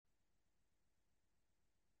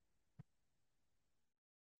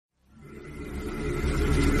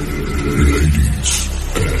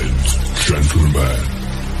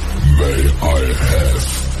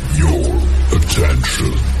have your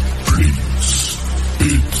attention, please?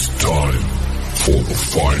 It's time for the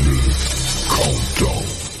final countdown.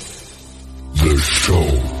 The show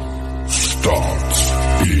starts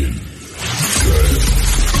in 10,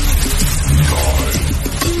 9,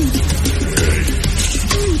 8,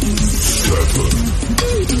 7,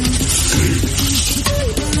 6,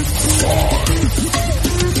 5,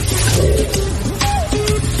 4,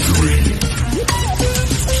 3, 2,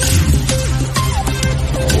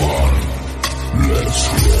 1. Let's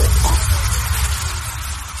rock.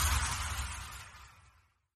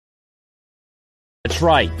 That's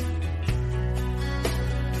right.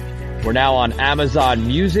 We're now on Amazon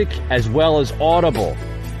Music as well as Audible.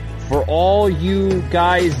 For all you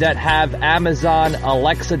guys that have Amazon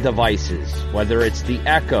Alexa devices, whether it's the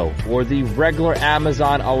Echo or the regular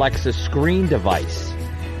Amazon Alexa screen device,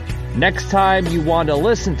 next time you want to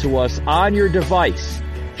listen to us on your device,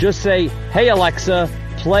 just say, "Hey Alexa,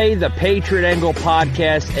 play the Patriot Angle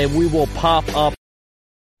podcast," and we will pop up.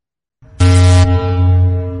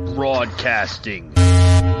 Broadcasting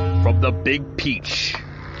from the Big Peach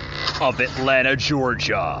of Atlanta,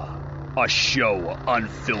 Georgia. A show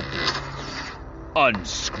unfiltered,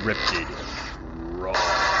 unscripted, raw.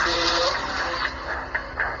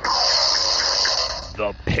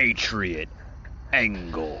 The Patriot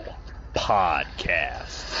Angle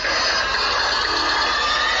Podcast.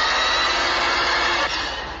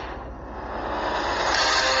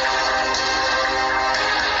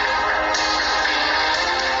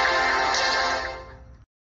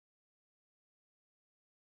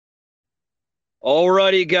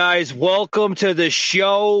 Alrighty, guys, welcome to the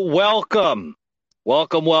show. Welcome.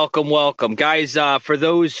 Guys, for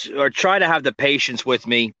those who are trying to have the patience with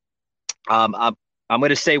me, I'm going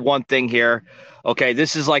to say one thing here. Okay,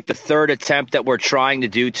 this is like the third attempt that we're trying to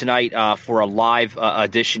do tonight for a live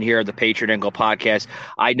edition here of the Patriot Angle Podcast.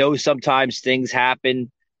 I know sometimes things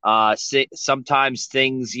happen. Sometimes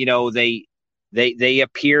things, they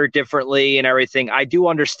appear differently and everything. I do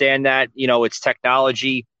understand that, it's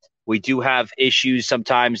technology. We do have issues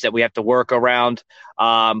sometimes that we have to work around,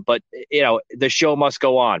 but the show must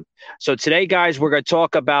go on. So today, guys, we're going to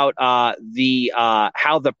talk about how the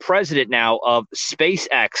president now of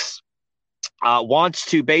SpaceX wants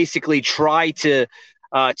to basically try to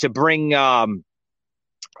bring,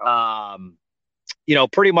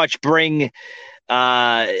 pretty much bring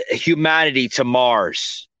humanity to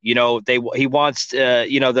Mars.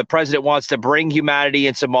 The president wants to bring humanity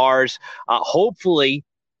into Mars. Hopefully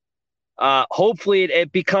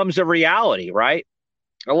it becomes a reality, right?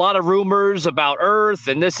 A lot of rumors about Earth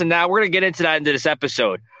and this and that. We're going to get into that into this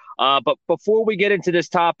episode. But before we get into this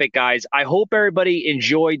topic, guys, I hope everybody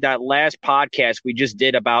enjoyed that last podcast we just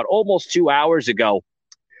did about almost 2 hours ago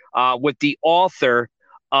with the author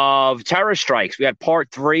of Terror Strikes. We had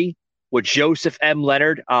part 3 with Joseph M.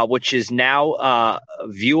 Leonard, which is now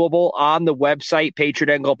viewable on the website,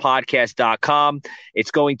 patriotanglepodcast.com.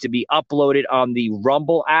 It's going to be uploaded on the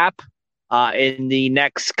Rumble app in the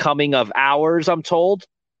next coming of hours, I'm told.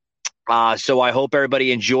 So I hope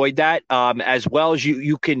everybody enjoyed that. As well as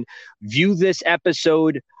you can view this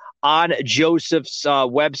episode on Joseph's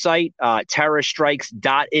website,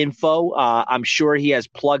 terrorstrikes.info. I'm sure he has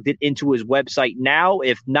plugged it into his website now.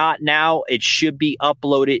 If not now, it should be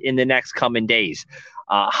uploaded in the next coming days.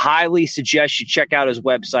 Highly suggest you check out his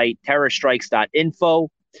website, terrorstrikes.info.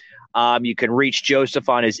 You can reach Joseph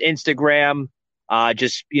on his Instagram.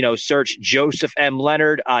 Just search Joseph M.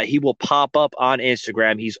 Leonard. He will pop up on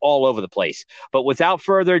Instagram. He's all over the place. But without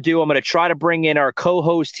further ado, I'm going to try to bring in our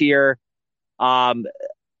co-host here,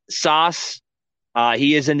 Sauce.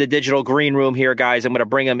 He is in the digital green room here, guys. I'm going to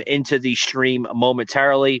bring him into the stream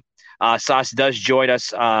momentarily. Sauce does join us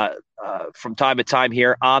from time to time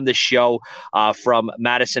here on the show from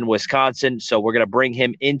Madison, Wisconsin. So we're going to bring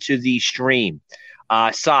him into the stream.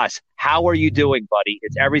 Sauce, how are you doing, buddy?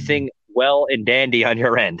 Is everything well and dandy on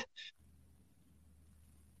your end?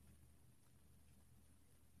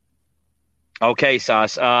 Okay,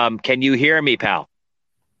 Sauce. Can you hear me, pal?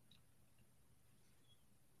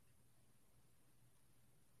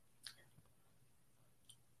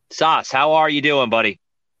 Sauce, how are you doing, buddy?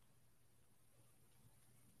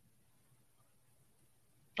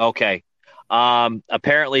 Okay.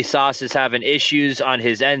 Apparently Sauce is having issues on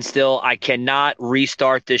his end still. I cannot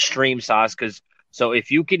restart this stream, Sauce, so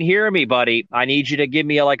if you can hear me, buddy, I need you to give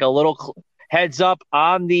me a little heads up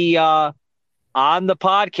on the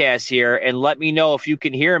podcast here and let me know if you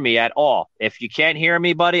can hear me at all. If you can't hear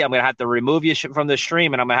me, buddy, I'm going to have to remove you from the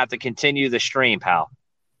stream and I'm going to have to continue the stream, pal.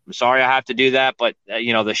 I'm sorry I have to do that, but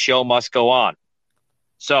the show must go on.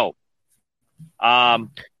 So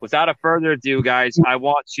Without a further ado, guys, I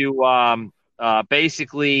want to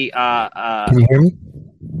basically Can you hear me?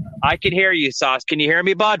 I can hear you, Sauce. Can you hear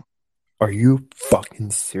me, bud? Are you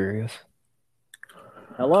fucking serious?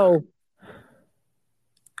 Hello.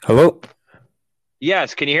 Hello?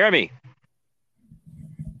 Yes, can you hear me?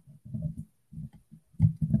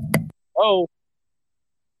 Oh,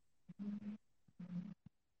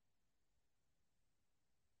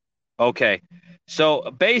 okay.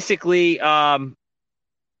 So basically, what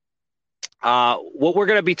we're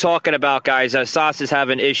going to be talking about, guys, Sauce is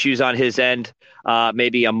having issues on his end,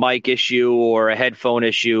 maybe a mic issue or a headphone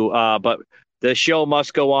issue, but the show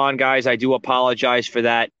must go on, guys. I do apologize for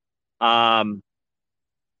that. Um,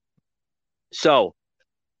 so,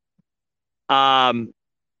 um,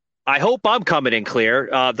 I hope I'm coming in clear.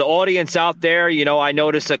 The audience out there, I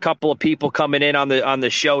noticed a couple of people coming in on the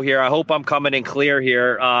show here. I hope I'm coming in clear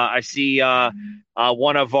here. I see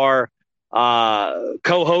one of our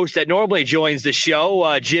co-hosts that normally joins the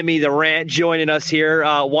show, Jimmy the Rant, joining us here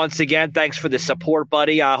once again. Thanks for the support,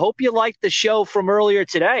 buddy. I hope you liked the show from earlier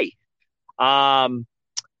today. Me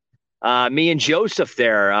and Joseph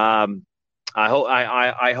there. I hope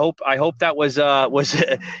that was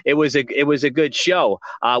it was a good show.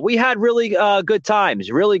 We had really good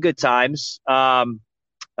times, really good times. Me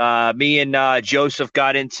and Joseph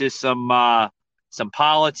got into some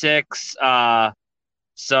politics,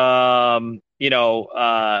 some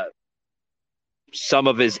some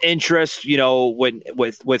of his interests, when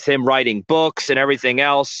with him writing books and everything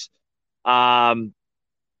else. Um,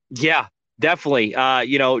 yeah, definitely.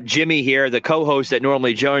 Jimmy here, the co-host that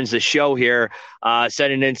normally joins the show here,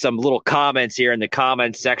 sending in some little comments here in the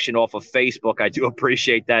comments section off of Facebook. I do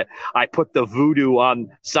appreciate that. I put the voodoo on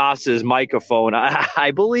Sauce's microphone.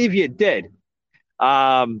 I believe you did.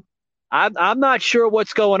 I'm not sure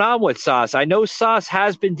what's going on with Sauce. I know Sauce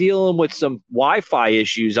has been dealing with some Wi-Fi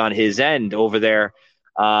issues on his end over there.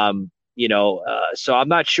 So I'm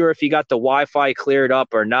not sure if he got the Wi-Fi cleared up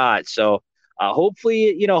or not. So hopefully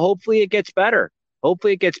it gets better.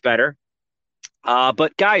 Hopefully it gets better.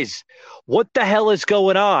 But guys, what the hell is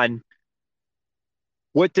going on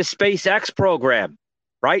with the SpaceX program?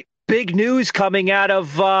 Right? Big news coming out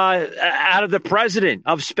of the president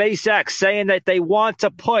of SpaceX saying that they want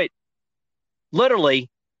to put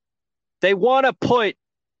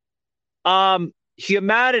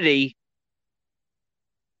humanity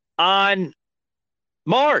on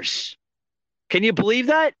Mars. Can you believe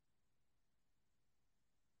that?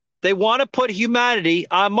 They want to put humanity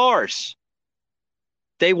on Mars.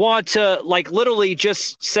 They want to literally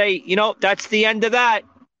just say, that's the end of that.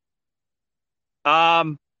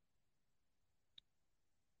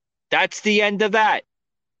 That's the end of that.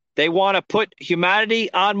 They want to put humanity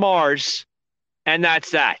on Mars, and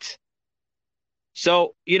that's that.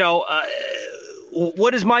 So,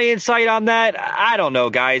 what is my insight on that? I don't know,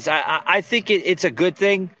 guys. I think it's a good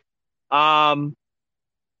thing.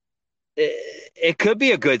 It could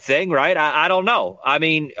be a good thing, right? I don't know. I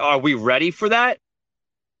mean, are we ready for that?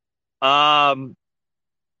 I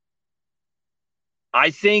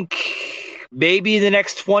think maybe the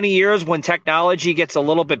next 20 years when technology gets a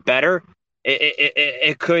little bit better,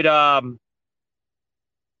 it could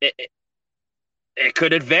it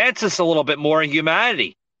could advance us a little bit more in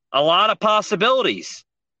humanity. A lot of possibilities.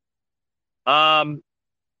 But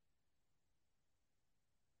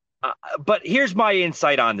here's my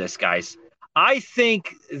insight on this, guys. I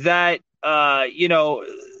think that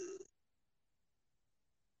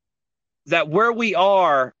that where we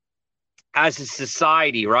are as a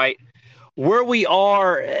society, right? Where we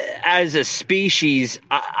are as a species,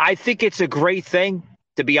 I think it's a great thing,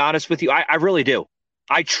 to be honest with you. I really do.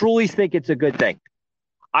 I truly think it's a good thing.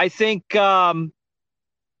 I think,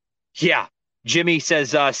 Jimmy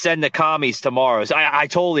says send the commies to Mars. I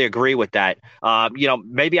totally agree with that.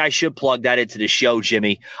 Maybe I should plug that into the show,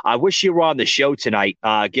 Jimmy. I wish you were on the show tonight.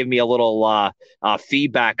 Give me a little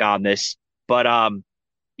feedback on this. But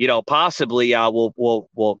possibly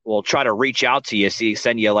we'll try to reach out to you,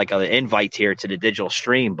 send you like an invite here to the digital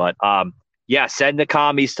stream. But send the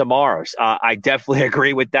commies to Mars. I definitely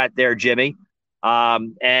agree with that there, Jimmy.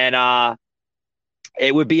 And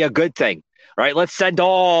it would be a good thing, right? Let's send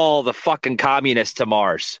all the fucking communists to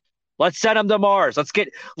Mars. Let's send them to Mars. Let's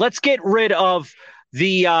get rid of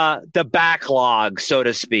the backlog, so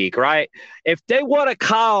to speak, right? If they want to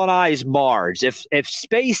colonize Mars, if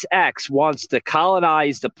SpaceX wants to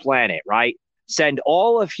colonize the planet, right? Send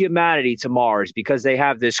all of humanity to Mars because they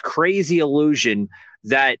have this crazy illusion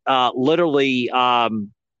that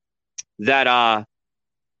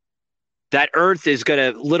that Earth is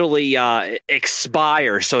going to literally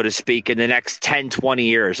expire, so to speak, in the next 10, 20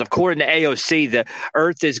 years. According to AOC, the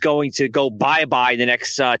Earth is going to go bye-bye in the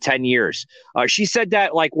next 10 years. She said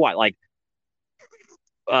that like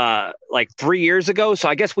 3 years ago. So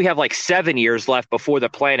I guess we have like 7 years left before the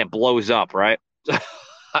planet blows up, right?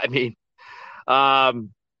 I mean, yeah,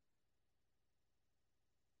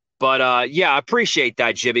 I appreciate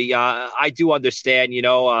that, Jimmy. I do understand, you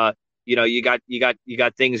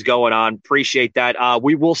got things going on. Appreciate that.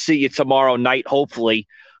 We will see you tomorrow night, hopefully,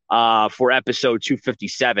 for episode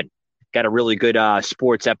 257. Got a really good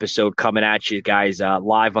sports episode coming at you guys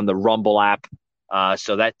live on the Rumble app.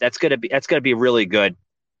 So that's gonna be really good.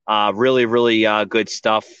 Really, really good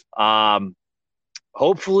stuff.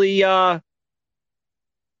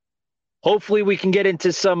 Hopefully we can get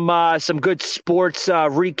into some good sports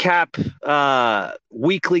recap,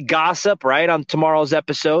 weekly gossip, right, on tomorrow's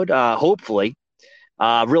episode. Hopefully,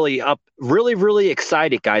 really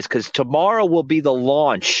excited, guys, because tomorrow will be the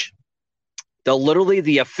launch,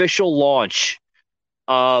 the official launch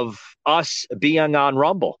of us being on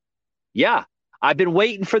Rumble. Yeah, I've been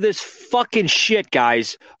waiting for this fucking shit,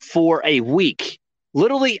 guys, for a week,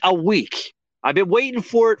 literally a week. I've been waiting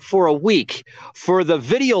for it for a week for the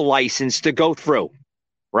video license to go through,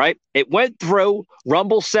 right? It went through.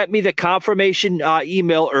 Rumble sent me the confirmation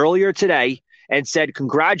email earlier today and said,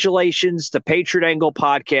 congratulations, the Patriot Angle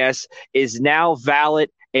podcast is now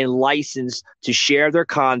valid and licensed to share their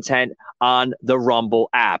content on the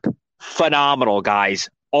Rumble app. Phenomenal, guys.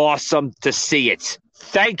 Awesome to see it.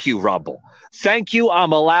 Thank you, Rumble. Thank you.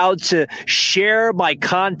 I'm allowed to share my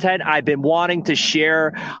content I've been wanting to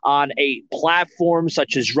share on a platform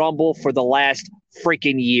such as Rumble for the last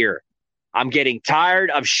freaking year. I'm getting tired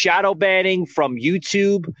of shadow banning from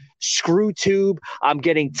YouTube, ScrewTube. I'm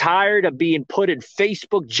getting tired of being put in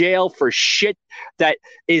Facebook jail for shit that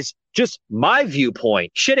is just my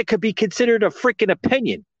viewpoint. Shit, it could be considered a freaking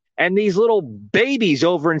opinion. And these little babies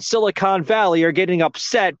over in Silicon Valley are getting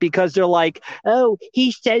upset because they're like, oh,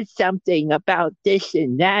 he said something about this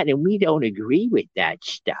and that, and we don't agree with that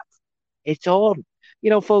stuff. It's all,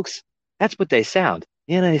 folks, that's what they sound.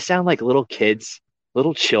 They sound like little kids,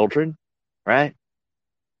 little children, right?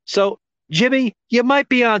 So, Jimmy, you might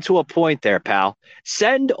be onto a point there, pal.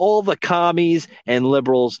 Send all the commies and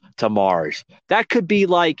liberals to Mars. That could be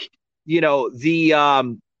like,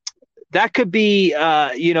 that could be,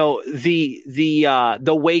 the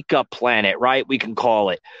wake up planet, right? We can call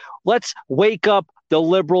it. Let's wake up the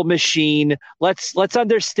liberal machine. Let's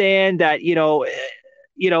understand that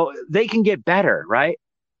they can get better, right?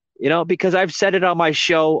 Because I've said it on my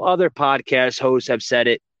show. Other podcast hosts have said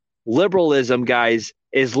it. Liberalism, guys,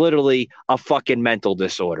 is literally a fucking mental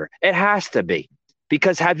disorder. It has to be,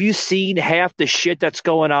 because have you seen half the shit that's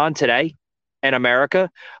going on today in America?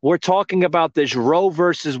 We're talking about this Roe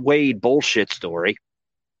versus Wade bullshit story,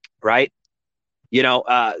 right?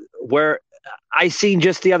 Where I seen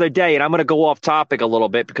just the other day, and I'm going to go off topic a little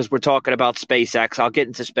bit because we're talking about SpaceX. I'll get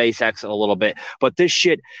into SpaceX in a little bit, but this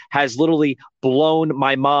shit has literally blown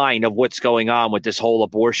my mind of what's going on with this whole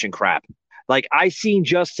abortion crap. Like I seen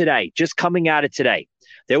just today, just coming out of today,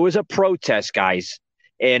 there was a protest, guys.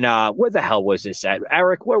 And where the hell was this at?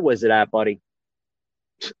 Eric, where was it at, buddy?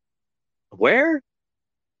 Where?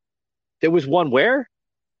 There was one where?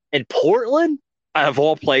 In Portland? Of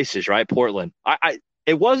all places, right? Portland.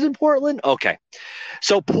 It was in Portland? Okay.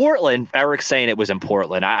 So Portland, Eric's saying it was in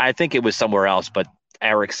Portland. I think it was somewhere else, but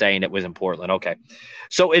Eric's saying it was in Portland. Okay.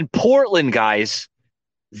 So in Portland, guys,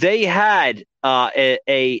 they had a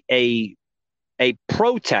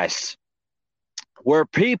protest where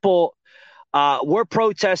people were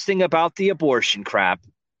protesting about the abortion crap,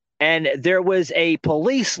 and there was a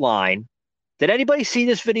police line. Did anybody see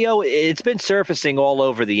this video? It's been surfacing all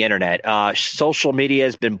over the internet. Social media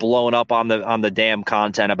has been blowing up on the damn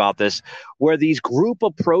content about this, where these group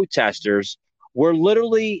of protesters were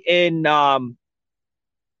literally in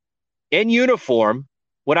uniform.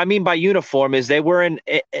 What I mean by uniform is they were in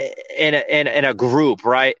a group,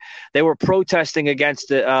 right? They were protesting against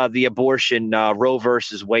the abortion Roe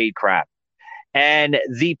versus Wade crap, and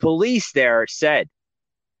the police there said,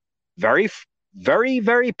 very, very,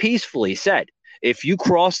 very peacefully said, if you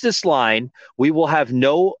cross this line, we will have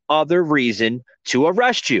no other reason to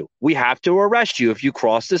arrest you. We have to arrest you if you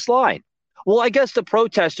cross this line. Well, I guess the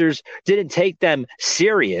protesters didn't take them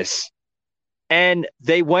serious, and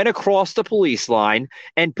they went across the police line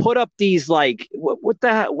and put up these, like, what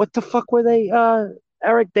the fuck were they,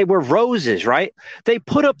 Eric? They were roses, right? They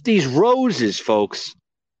put up these roses, folks,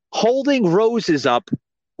 holding roses up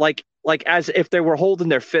like as if they were holding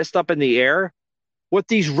their fist up in the air with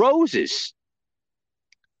these roses.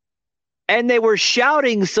 and they were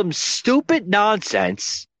shouting some stupid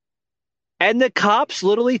nonsense. And the cops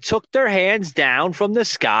literally took their hands down from the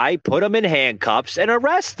sky, put them in handcuffs, and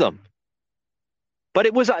arrest them. But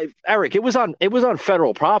it was, Eric, it was on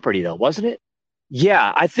federal property, though, wasn't it?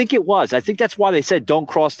 Yeah, I think it was. I think that's why they said don't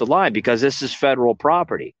cross the line, because this is federal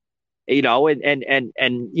property. You know, and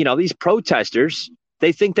you know, these protesters,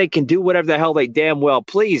 they think they can do whatever the hell they damn well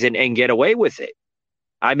please and get away with it.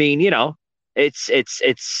 I mean, you know, that's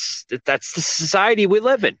the society we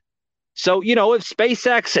live in. So, you know, if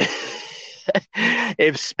SpaceX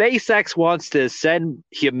wants to send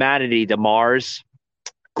humanity to Mars,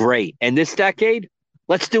 great. And this decade,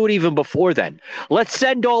 let's do it even before then. Let's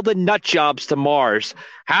send all the nut jobs to Mars,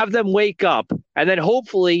 have them wake up, and then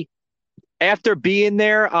hopefully after being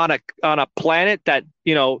there on a planet that,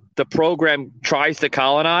 you know, the program tries to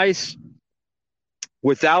colonize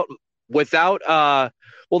without well,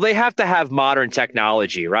 they have to have modern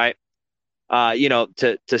technology, right? You know,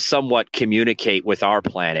 to somewhat communicate with our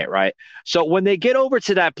planet, right? So when they get over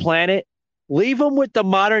to that planet, leave them with the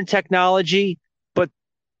modern technology, but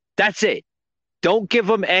that's it. Don't give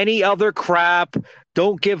them any other crap.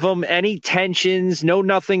 Don't give them any tensions. No,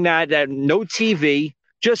 nothing that no TV,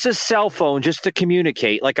 just a cell phone, just to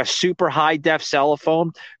communicate, like a super high def cell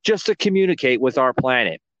phone, just to communicate with our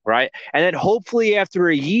planet, right? And then hopefully after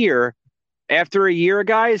a year,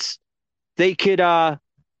 guys, they can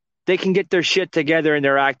get their shit together and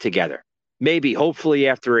their act together. Maybe, hopefully,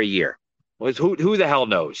 after a year. Who the hell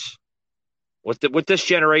knows? With this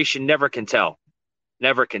generation, never can tell.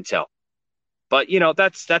 Never can tell. But you know,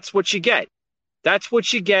 that's what you get. That's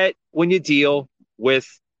what you get when you deal with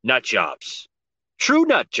nut jobs. True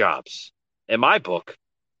nut jobs, in my book.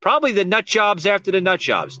 Probably the nut jobs after the nut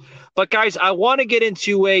jobs. But guys, I want to get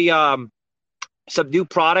into some new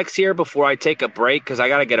products here before I take a break, because I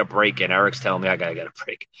got to get a break in. Eric's telling me I got to get a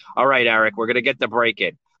break. All right, Eric, we're going to get the break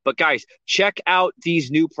in. But guys, check out these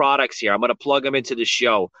new products here. I'm going to plug them into the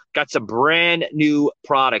show. Got some brand new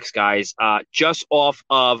products, guys, just off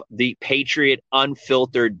of the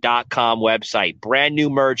PatriotUnfiltered.com website. Brand new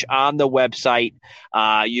merch on the website.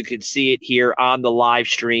 You can see it here on the live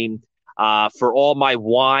stream. For all my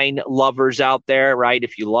wine lovers out there, right?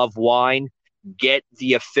 If you love wine, get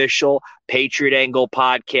the official Patriot Angle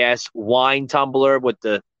Podcast wine tumbler with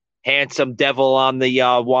the handsome devil on the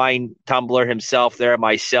wine tumbler himself there,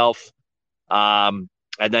 myself. And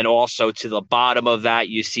then also to the bottom of that,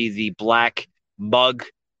 you see the black mug,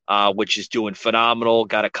 which is doing phenomenal.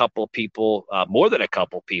 Got a couple people, more than a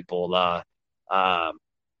couple people. How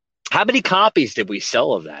many copies did we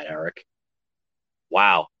sell of that, Eric?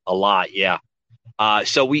 Wow, a lot, yeah.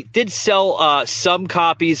 So we did sell some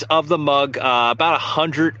copies of the mug, about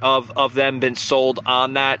 100 of them been sold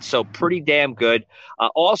on that. So pretty damn good.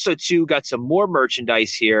 Also, too, got some more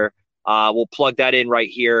merchandise here. We'll plug that in right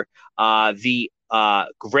here. The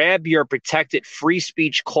grab your protected free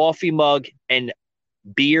speech coffee mug and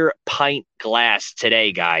beer pint glass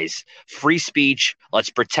today, guys. Free speech. Let's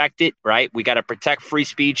protect it, right? We got to protect free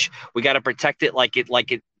speech. We got to protect it like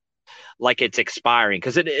it's expiring,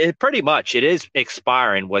 because it pretty much it is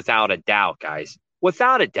expiring without a doubt, guys,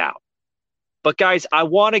 without a doubt. But guys, I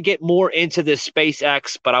want to get more into this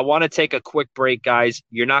SpaceX, but I want to take a quick break, guys.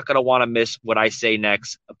 You're not going to want to miss what I say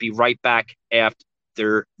next. I'll be right back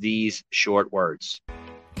after these short words.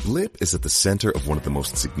 Blip is at the center of one of the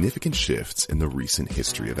most significant shifts in the recent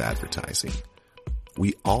history of advertising.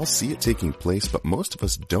 We all see it taking place, but most of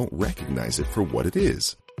us don't recognize it for what it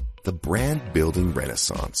is: the brand building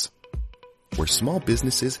renaissance. Where small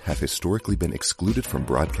businesses have historically been excluded from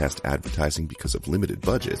broadcast advertising because of limited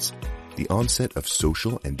budgets, the onset of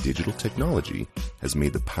social and digital technology has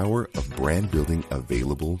made the power of brand building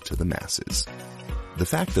available to the masses. The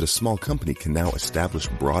fact that a small company can now establish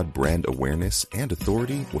broad brand awareness and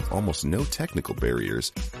authority with almost no technical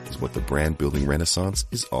barriers is what the brand building renaissance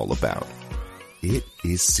is all about. It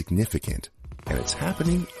is significant, and it's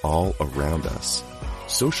happening all around us.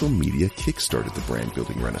 Social media kickstarted the brand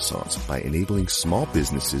building renaissance by enabling small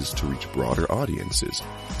businesses to reach broader audiences,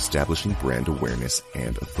 establishing brand awareness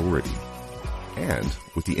and authority. And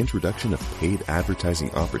with the introduction of paid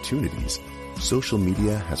advertising opportunities, social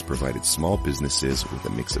media has provided small businesses with a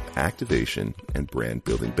mix of activation and brand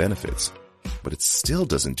building benefits. But it still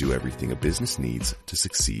doesn't do everything a business needs to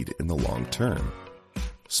succeed in the long term.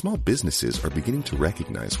 Small businesses are beginning to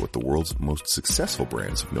recognize what the world's most successful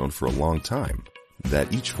brands have known for a long time: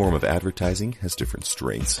 that each form of advertising has different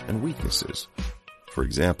strengths and weaknesses. For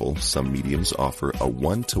example, some mediums offer a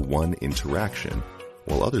one-to-one interaction,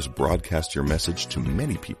 while others broadcast your message to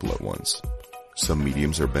many people at once. Some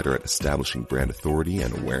mediums are better at establishing brand authority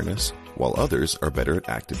and awareness, while others are better at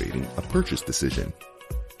activating a purchase decision.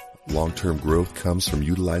 Long-term growth comes from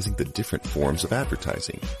utilizing the different forms of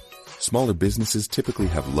advertising. Smaller businesses typically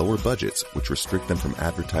have lower budgets, which restrict them from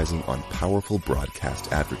advertising on powerful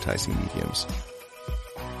broadcast advertising mediums.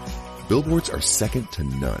 Billboards are second to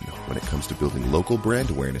none when it comes to building local brand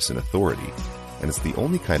awareness and authority, and it's the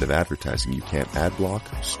only kind of advertising you can't ad block,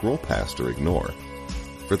 scroll past, or ignore.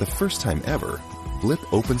 For the first time ever,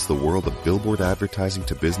 Blip opens the world of billboard advertising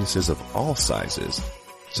to businesses of all sizes.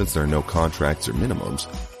 Since there are no contracts or minimums,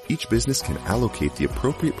 each business can allocate the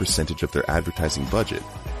appropriate percentage of their advertising budget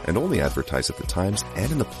and only advertise at the times and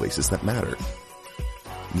in the places that matter.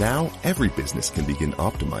 Now, every business can begin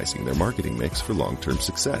optimizing their marketing mix for long-term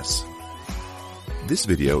success. This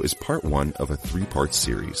video is part 1 of a 3-part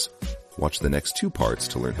series. Watch the next 2 parts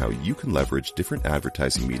to learn how you can leverage different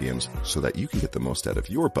advertising mediums so that you can get the most out of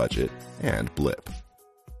your budget and Blip.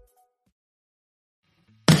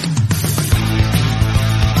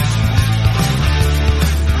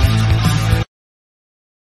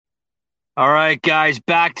 All right, guys,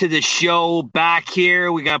 back to the show. Back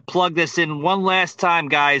here. We got to plug this in one last time,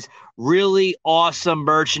 guys. Really awesome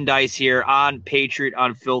merchandise here on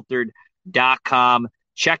PatriotUnfiltered.com.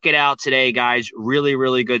 Check it out today, guys. Really,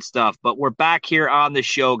 really good stuff. But we're back here on the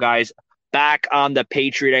show, guys. Back on the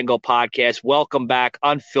Patriot Angle podcast. Welcome back,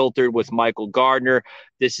 Unfiltered with Michael Gardner.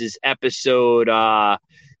 This is episode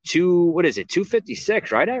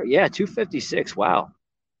 256, right? Yeah, 256. Wow.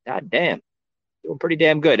 God damn. Doing pretty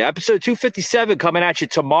damn good. Episode 257 coming at you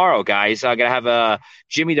tomorrow, guys. I'm going to have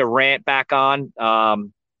Jimmy the Rant back on.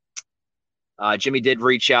 Jimmy did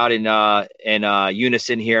reach out in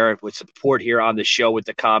unison here with support here on the show with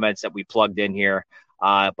the comments that we plugged in here.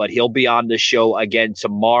 But he'll be on the show again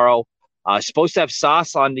tomorrow. Supposed to have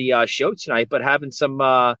Sauce on the show tonight, but having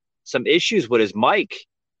some issues with his mic.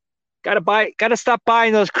 Gotta stop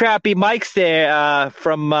buying those crappy mics there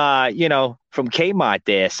from Kmart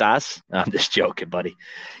there, Sauce. I'm just joking, buddy.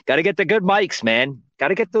 Gotta get the good mics, man.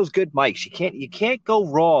 Gotta get those good mics. You can't go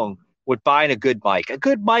wrong with buying a good mic. A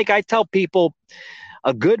good mic, I tell people,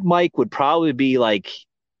 a good mic would probably be like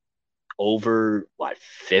over $50,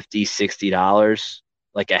 $60,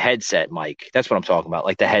 like a headset mic. That's what I'm talking about,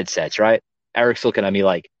 like the headsets, right? Eric's looking at me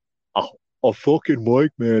like, a fucking mic,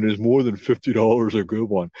 man, is more than $50 a good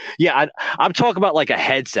one. Yeah, I'm talking about like a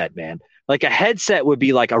headset, man. Like a headset would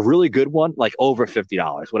be like a really good one, like over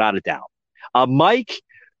 $50, without a doubt. A mic,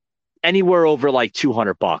 anywhere over like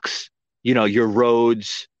 $200. Your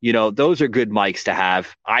Rhodes, those are good mics to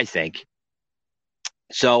have, I think.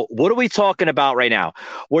 So what are we talking about right now?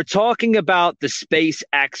 We're talking about the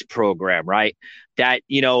SpaceX program, right? That,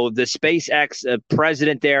 the SpaceX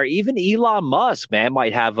president there, even Elon Musk, man,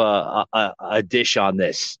 might have a dish on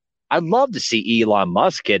this. I'd love to see Elon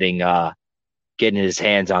Musk getting his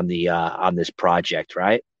hands on this project,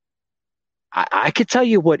 right? I could tell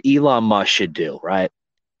you what Elon Musk should do, right?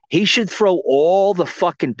 He should throw all the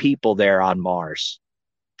fucking people there on Mars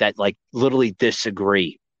that like literally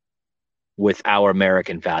disagree with our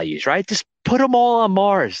American values, right? Just put them all on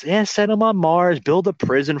Mars. Yeah, send them on Mars, build a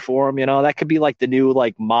prison for them. That could be like the new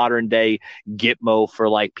like modern day Gitmo for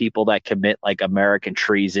like people that commit like American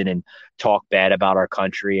treason and talk bad about our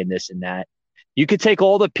country and this and that. You could take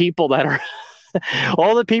all the people that are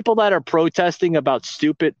all the people that are protesting about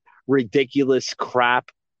stupid, ridiculous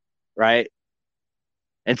crap, right?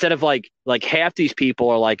 Instead of like half these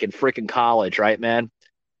people are like in freaking college, right, man?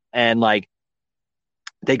 And like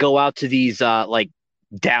they go out to these like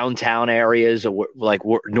downtown areas, or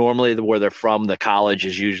normally where they're from, the college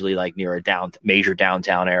is usually like near a major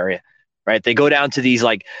downtown area, right? They go down to these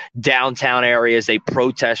like downtown areas. They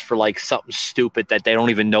protest for like something stupid that they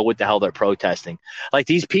don't even know what the hell they're protesting. Like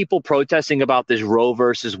these people protesting about this Roe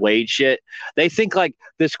versus Wade shit, they think like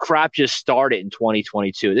this crap just started in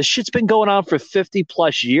 2022. This shit's been going on for 50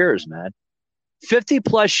 plus years, man. 50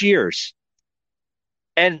 plus years.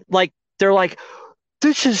 And like, they're like,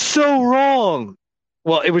 this is so wrong.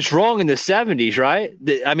 Well, it was wrong in the 70s, right?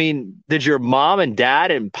 I mean, did your mom and dad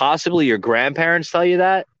and possibly your grandparents tell you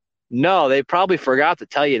that? No, they probably forgot to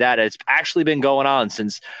tell you that. It's actually been going on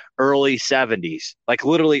since early 70s, like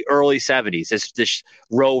literally early 70s. This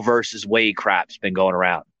Roe versus Wade crap's been going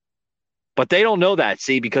around. But they don't know that,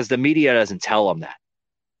 see, because the media doesn't tell them that.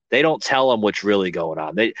 They don't tell them what's really going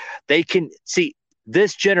on. They can see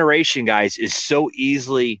this generation, guys, is so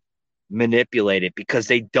easily manipulated because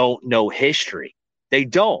they don't know history. They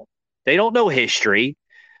don't know history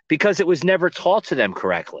because it was never taught to them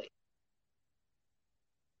correctly.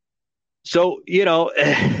 So,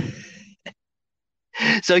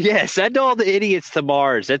 So yeah, send all the idiots to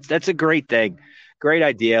Mars. That's a great thing. Great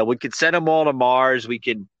idea. We could send them all to Mars. We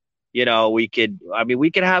could, we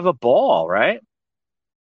could have a ball, right?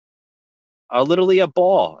 Literally a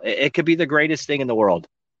ball. It could be the greatest thing in the world,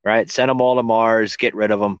 right? Send them all to Mars, get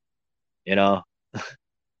rid of them, you know.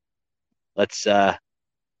 Let's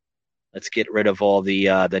get rid of all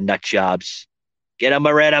the nut jobs. Get them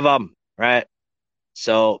rid of them, right?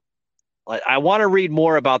 So I want to read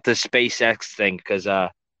more about this SpaceX thing because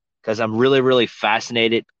I'm really really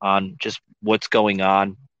fascinated on just what's going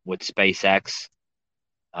on with SpaceX.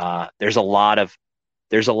 There's a lot of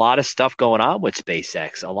stuff going on with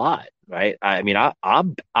SpaceX, a lot, right? I mean,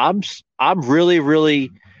 I'm really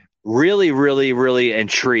really really really really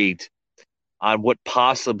intrigued on what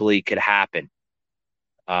possibly could happen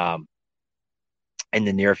in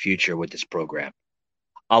the near future with this program.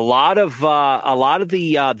 A lot of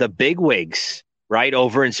the bigwigs, right,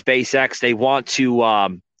 over in SpaceX, they want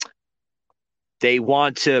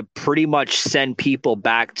to pretty much send people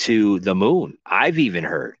back to the moon. I've even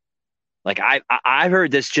heard. Like I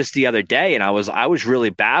heard this just the other day, and I was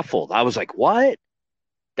really baffled. I was like, "What?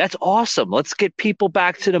 That's awesome! Let's get people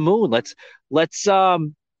back to the moon. Let's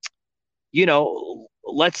you know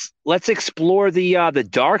let's explore the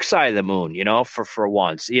dark side of the moon, for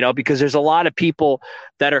once, because there's a lot of people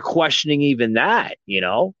that are questioning even that.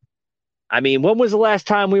 I mean, when was the last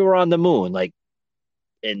time we were on the moon? Like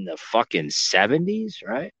in the fucking 70s,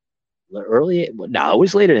 right? Early, no, it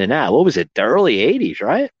was later than that. What was it? The early 80s,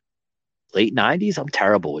 right? Late 90s. I'm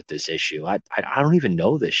terrible with this issue. I don't even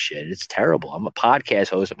know this shit. It's terrible. I'm a podcast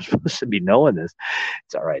host. I'm supposed to be knowing this.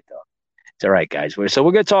 It's all right though. It's all right, guys. So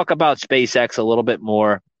we're going to talk about SpaceX a little bit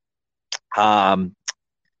more.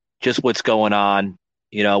 Just what's going on.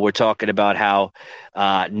 We're talking about how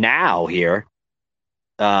now here.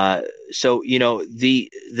 The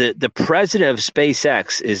president of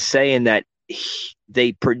SpaceX is saying that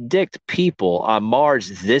they predict people on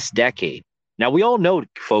Mars this decade. Now, we all know,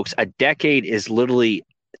 folks, a decade is literally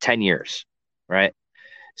 10 years, right?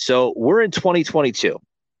 So we're in 2022,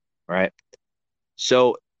 right?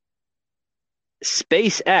 So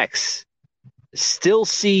SpaceX still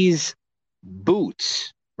sees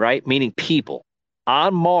boots, right? Meaning people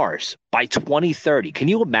on Mars by 2030. Can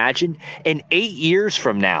you imagine? In 8 years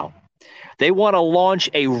from now, they want to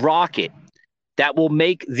launch a rocket that will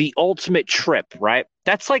make the ultimate trip, right?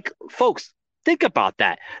 That's like, folks, think about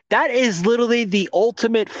that. That is literally the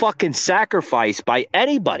ultimate fucking sacrifice by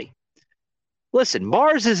anybody. Listen,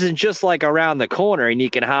 Mars isn't just like around the corner and you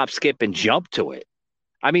can hop, skip, and jump to it.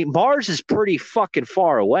 I mean, Mars is pretty fucking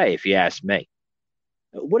far away, if you ask me.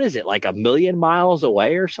 What is it, like 1,000,000 miles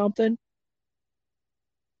away or something?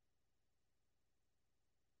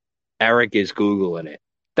 Eric is Googling it.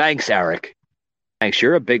 Thanks, Eric. Thanks.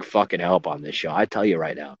 You're a big fucking help on this show. I tell you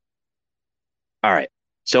right now. All right.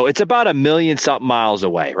 So it's about 1,000,000 something miles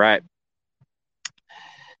away, right?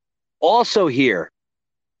 Also here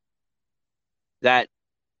that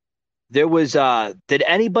there was did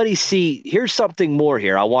anybody see, here's something more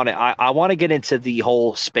here. I want to get into the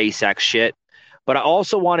whole SpaceX shit, but I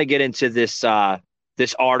also want to get into this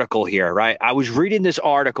this article here, right? I was reading this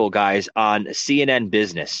article, guys, on CNN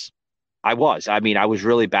Business. I was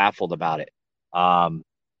really baffled about it.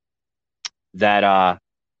 That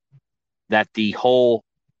the whole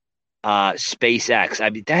SpaceX, I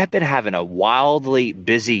mean, they have been having a wildly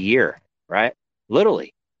busy year, right?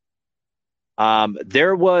 Literally.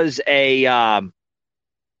 There was a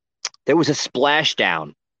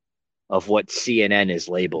splashdown of what CNN is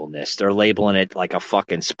labeling this. They're labeling it like a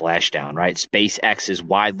fucking splashdown, right? SpaceX's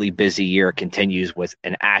widely busy year continues with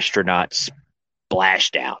an astronaut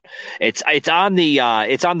splashdown. It's on the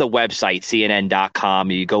website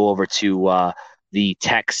CNN.com. You go over to the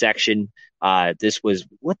tech section. This was,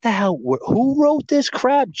 what the hell? Who wrote this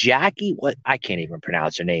crap? Jackie? What? I can't even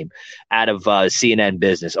pronounce her name. Out of CNN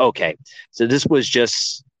Business. Okay, so this was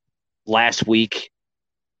just last week.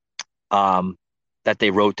 That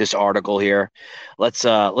they wrote this article here. Let's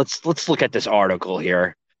look at this article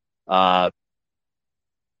here. That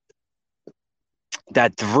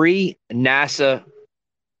 3 NASA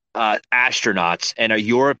astronauts and a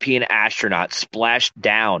European astronaut splashed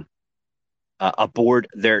down aboard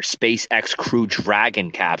their SpaceX Crew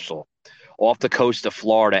Dragon capsule off the coast of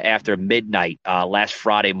Florida after midnight last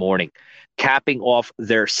Friday morning, capping off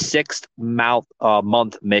their 6th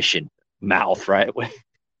month mission. Mouth, right?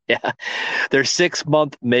 Yeah, their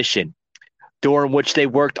 6-month mission, during which they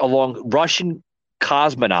worked along Russian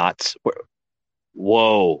cosmonauts.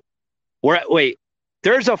 Whoa. Wait,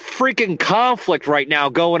 there's a freaking conflict right now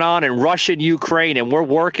going on in Russia and Ukraine, and we're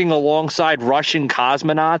working alongside Russian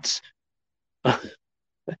cosmonauts?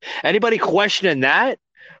 Anybody questioning that?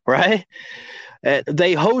 Right?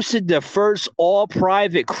 They hosted the first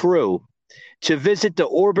all-private crew to visit the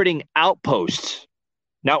orbiting outposts.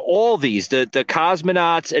 Now, all these, the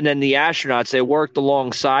cosmonauts and then the astronauts, they worked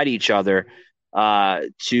alongside each other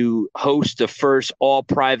to host the first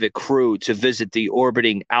all-private crew to visit the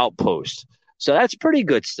orbiting outpost. So that's pretty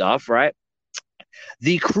good stuff, right?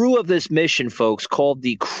 The crew of this mission, folks, called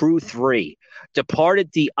the Crew 3,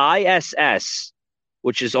 departed the ISS,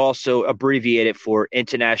 which is also abbreviated for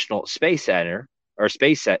International Space Center or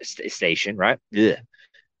Space Station, right? Ugh.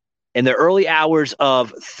 In the early hours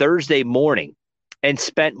of Thursday morning, and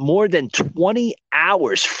spent more than 20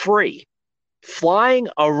 hours free flying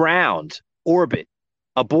around orbit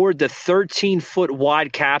aboard the 13-foot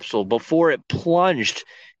wide capsule before it plunged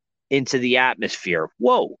into the atmosphere.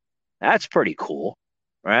 Whoa, that's pretty cool,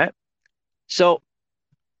 right? So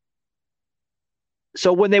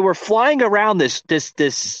when they were flying around the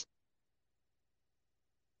space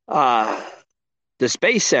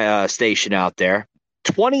station out there,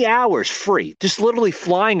 20 hours free, just literally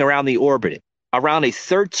flying around the orbit, around a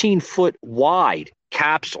 13-foot wide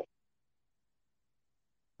capsule,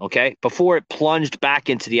 okay, before it plunged back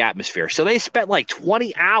into the atmosphere. So they spent like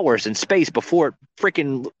 20 hours in space before it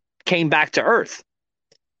freaking came back to Earth.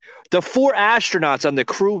 The 4 astronauts on the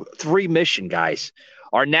Crew 3 mission, guys,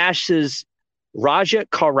 are NASA's Raja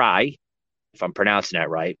Karai, if I'm pronouncing that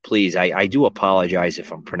right. Please, I do apologize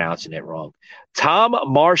if I'm pronouncing it wrong. Tom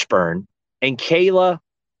Marshburn and Kayla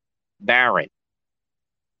Barron,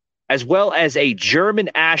 as well as a German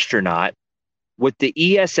astronaut with the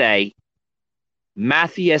ESA,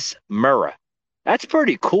 Matthias Murra. That's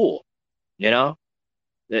pretty cool, that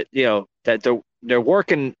they're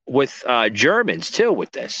working with Germans too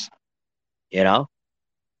with this.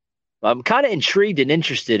 I'm kind of intrigued and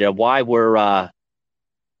interested in why we're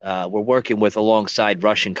working with alongside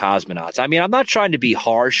Russian cosmonauts. I mean, I'm not trying to be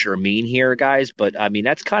harsh or mean here, guys, but I mean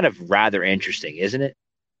that's kind of rather interesting, isn't it?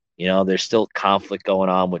 There's still conflict going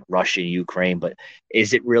on with Russia and Ukraine, but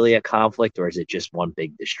is it really a conflict or is it just one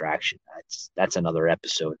big distraction? That's another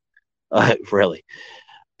episode, really.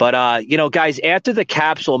 But, guys, after the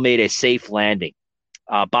capsule made a safe landing,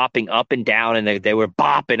 bopping up and down, and they were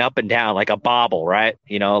bopping up and down like a bobble, right?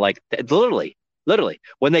 Like literally,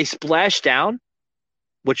 when they splashed down,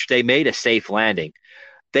 which they made a safe landing,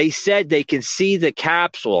 they said they can see the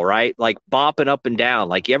capsule, right? Like bopping up and down.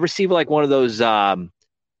 Like you ever see like one of those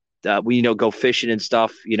we go fishing and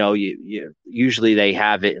stuff, you usually they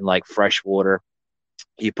have it in like fresh water.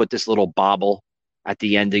 You put this little bobble at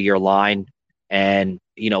the end of your line and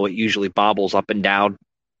it usually bobbles up and down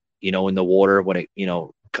in the water when it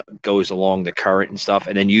goes along the current and stuff.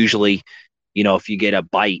 And then usually if you get a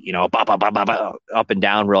bite, bop, bop, bop, bop, up and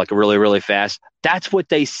down really, really fast. That's what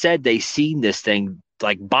they said. They seen this thing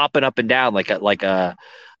like bopping up and down like a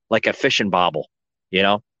fishing bobble,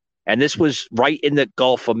 And this was right in the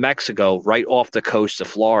Gulf of Mexico, right off the coast of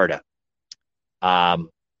Florida,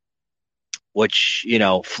 which,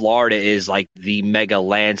 Florida is like the mega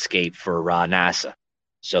landscape for NASA.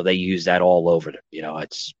 So they use that all over.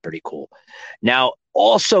 It's pretty cool. Now,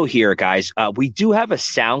 also here, guys, we do have a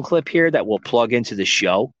sound clip here that we'll plug into the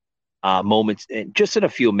show just in a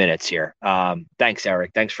few minutes here. Thanks,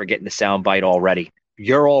 Eric. Thanks for getting the sound bite already.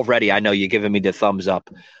 You're all ready. I know you're giving me the thumbs up.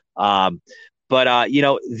 But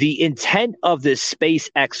the intent of this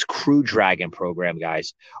SpaceX Crew Dragon program,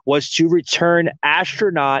 guys, was to return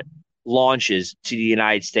astronaut launches to the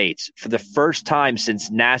United States for the first time since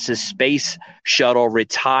NASA's space shuttle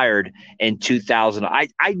retired in 2000. I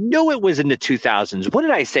knew it was in the 2000s. What did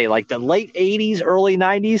I say? Like the late 80s, early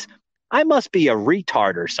 90s? I must be a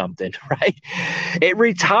retard or something, right? It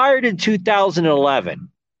retired in 2011.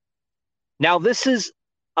 Now, this is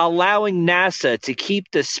allowing NASA to keep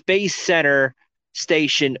the Space Center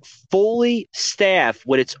station fully staffed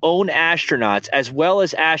with its own astronauts, as well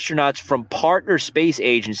as astronauts from partner space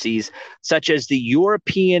agencies such as the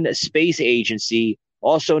European Space Agency,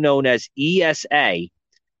 also known as ESA.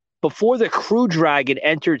 Before the Crew Dragon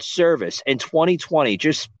entered service in 2020,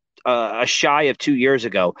 just a shy of 2 years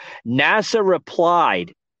ago, NASA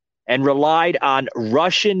replied and relied on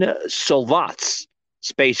Russian Soyuz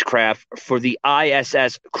spacecraft for the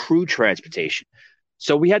ISS crew transportation.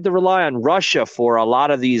 So we had to rely on Russia for a lot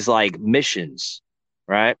of these like missions,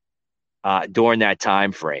 right? During that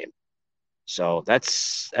time frame. So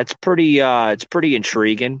that's pretty it's pretty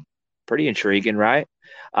intriguing, right?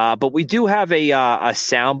 But we do have a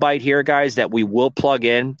soundbite here, guys, that we will plug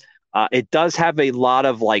in. It does have a lot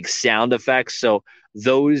of like sound effects. So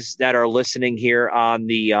those that are listening here on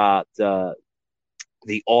the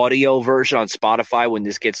the audio version on Spotify when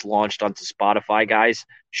this gets launched onto Spotify, guys,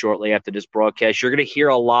 shortly after this broadcast. You're going to hear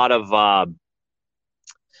a lot of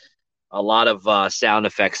sound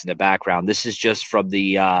effects in the background. This is just from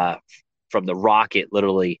the rocket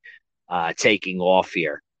literally taking off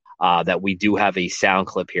here. That we do have a sound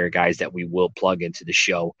clip here, guys, that we will plug into the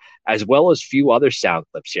show, as well as a few other sound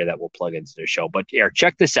clips here that we'll plug into the show. But here,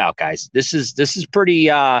 check this out, guys. This is pretty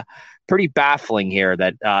baffling here.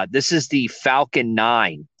 That this is the Falcon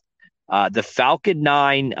 9, the Falcon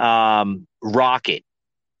 9 rocket.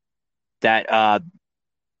 That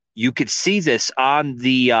you could see this on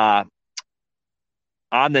the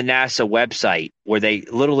NASA website, where they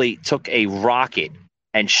literally took a rocket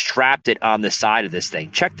and strapped it on the side of this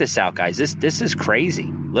thing. Check this out, guys. This is crazy.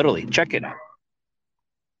 Literally, check it out.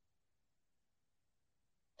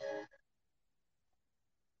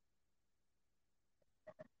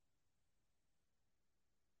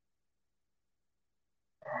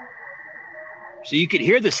 So you could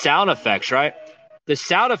hear the sound effects, right? The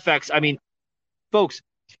sound effects. I mean, folks,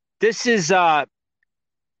 this is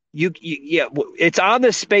it's on the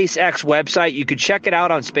SpaceX website. You could check it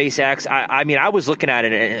out on SpaceX. I mean, I was looking at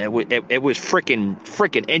it, and it was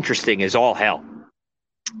freaking interesting as all hell.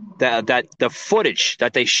 That the footage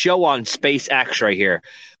that they show on SpaceX right here,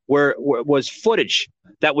 where was footage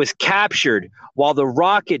that was captured while the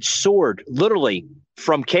rocket soared literally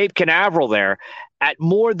from Cape Canaveral there at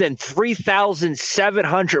more than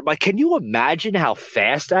 3,700. Like, can you imagine how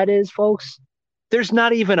fast that is, folks? There's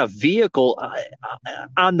not even a vehicle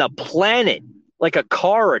on the planet, like a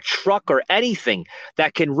car or a truck or anything,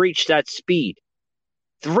 that can reach that speed.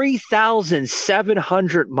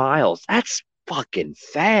 3,700 miles. That's fucking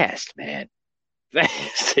fast, man.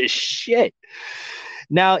 Fast as shit.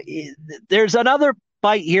 Now, there's another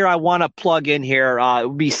bite here I want to plug in here. It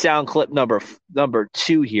would be sound clip number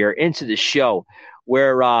 2 here into the show,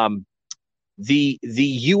 where the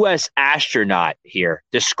U.S. astronaut here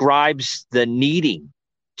describes the needing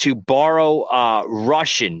to borrow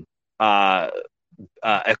Russian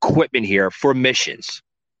equipment here for missions.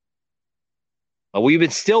 We've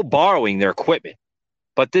been still borrowing their equipment,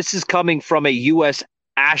 but this is coming from a U.S.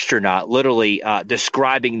 astronaut literally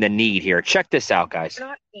describing the need here. Check this out, guys. The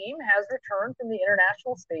astronaut team has returned from the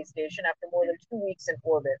International Space Station after more than 2 weeks in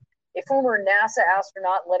orbit. A former NASA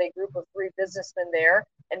astronaut led a group of 3 businessmen there,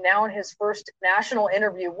 and now in his first national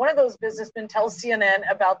interview, one of those businessmen tells CNN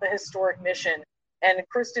about the historic mission. And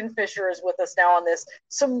Kristen Fisher is with us now on this.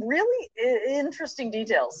 Some really interesting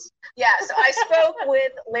details. Yeah, so I spoke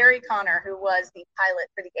with Larry Connor, who was the pilot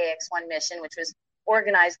for the AX-1 mission, which was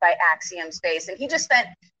organized by Axiom Space. And he just spent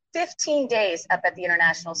 15 days up at the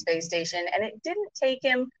International Space Station, and it didn't take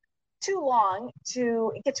him too long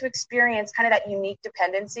to get to experience kind of that unique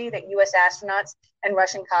dependency that U.S. astronauts and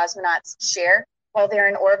Russian cosmonauts share while they're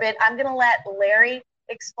in orbit. I'm going to let Larry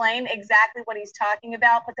explain exactly what he's talking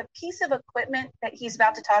about, but the piece of equipment that he's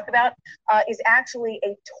about to talk about is actually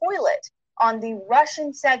a toilet on the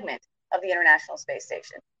Russian segment of the International Space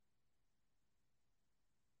Station.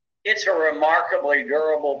 It's a remarkably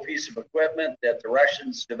durable piece of equipment that the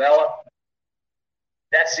Russians developed.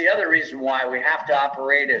 That's the other reason why we have to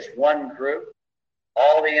operate as one group,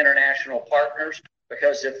 all the international partners,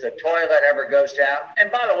 because if the toilet ever goes down,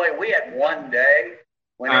 and by the way, we had one day.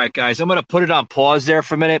 All right, guys, I'm going to put it on pause there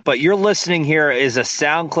for a minute, but you're listening here is a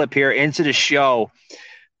sound clip here into the show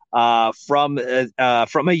from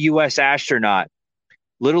a U.S. astronaut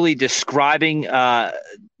literally describing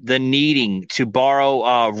the needing to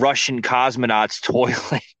borrow Russian cosmonauts'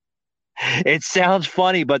 toilet. It sounds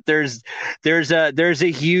funny, but there's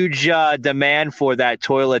a huge demand for that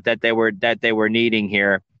toilet that they were needing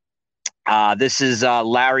here. This is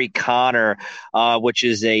Larry Connor, which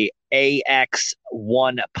is a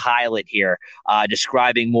AX-1 pilot here,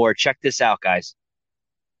 describing more. Check this out, guys.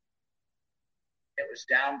 It was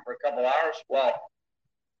down for a couple hours. Well,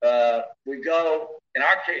 we go, in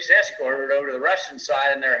our case, escorted over to the Russian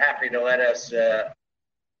side, and they're happy to let us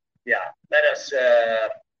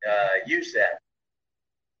use that.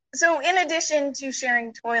 So in addition to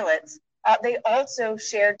sharing toilets, they also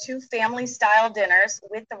shared 2 family-style dinners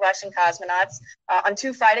with the Russian cosmonauts on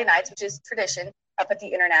 2 Friday nights, which is tradition up at the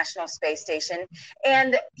International Space Station.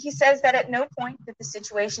 And he says that at no point did the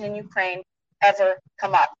situation in Ukraine ever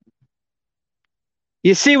come up.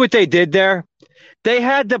 You see what they did there? They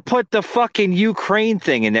had to put the fucking Ukraine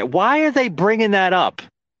thing in there. Why are they bringing that up?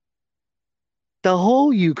 The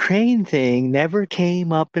whole Ukraine thing never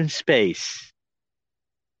came up in space.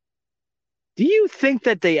 Do you think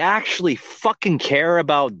that they actually fucking care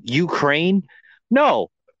about Ukraine?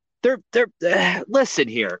 No. They're listen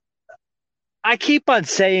here. I keep on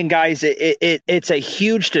saying, guys, it's a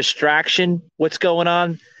huge distraction. What's going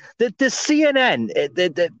on? The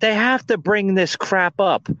CNN, they have to bring this crap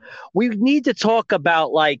up. We need to talk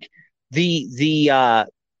about like the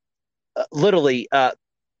literally.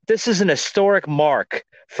 This is an historic mark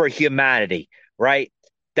for humanity, right?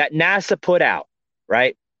 That NASA put out,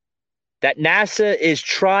 right? That NASA is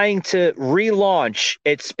trying to relaunch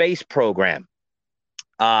its space program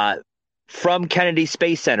from Kennedy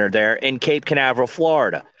Space Center there in Cape Canaveral,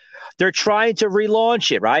 Florida. They're trying to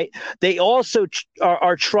relaunch it, right? They also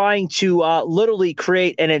are trying to literally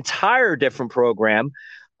create an entire different program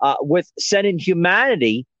with sending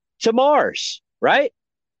humanity to Mars, right?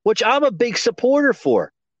 Which I'm a big supporter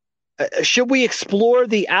for. Should we explore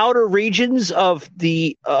the outer regions of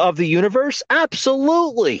the universe?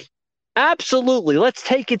 Absolutely. Absolutely. Let's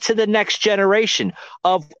take it to the next generation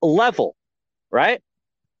of level, right?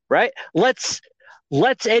 Right? Let's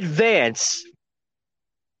advance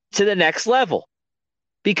to the next level.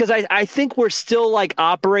 Because I think we're still like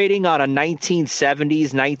operating on a 1970s,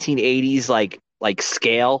 1980s like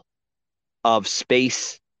scale of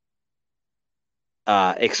space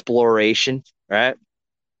exploration, right?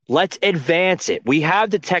 Let's advance it. We have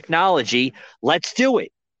the technology. Let's do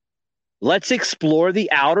it. Let's explore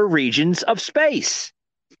the outer regions of space,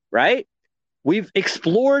 right? We've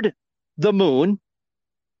explored the moon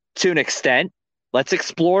to an extent. Let's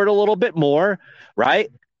explore it a little bit more,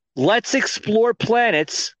 right? Let's explore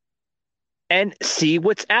planets and see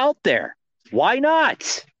what's out there. Why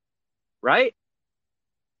not? Right?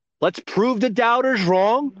 Let's prove the doubters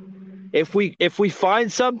wrong. If we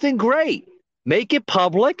find something, great. Make it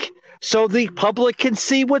public so the public can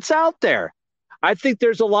see what's out there. I think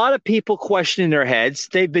there's a lot of people questioning their heads.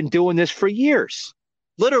 They've been doing this for years,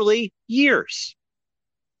 literally years.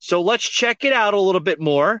 So let's check it out a little bit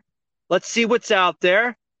more. Let's see what's out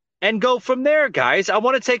there and go from there, guys. I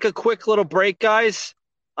want to take a quick little break, guys.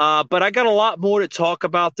 But I got a lot more to talk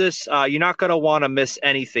about this. You're not going to want to miss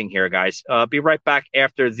anything here, guys. Be right back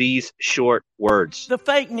after these short words. The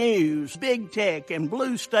fake news, big tech, and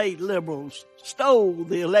blue state liberals stole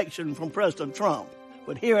the election from President Trump.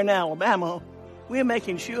 But here in Alabama, we're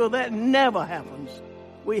making sure that never happens.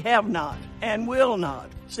 We have not and will not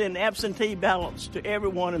send absentee ballots to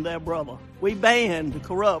everyone and their brother. We banned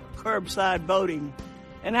corrupt curbside voting,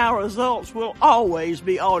 and our results will always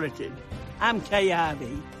be audited. I'm Kay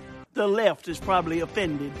Ivey. The left is probably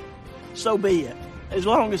offended. So be it. As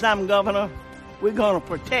long as I'm governor, we're going to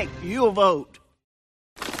protect your vote.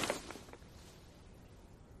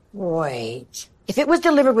 Wait. If it was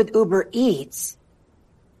delivered with Uber Eats,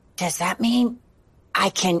 does that mean I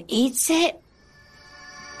can eat it?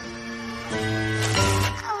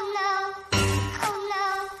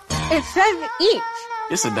 It says eat.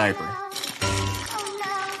 It's a diaper.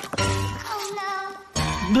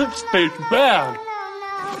 This tastes bad.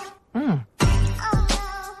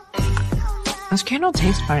 This candle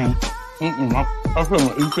tastes funny. I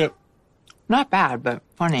couldn't eat it. Not bad, but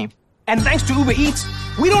funny. And thanks to Uber Eats,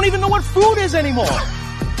 we don't even know what food is anymore.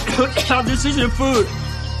 This isn't food.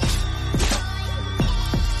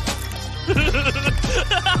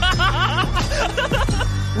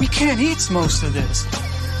 We can't eat most of this.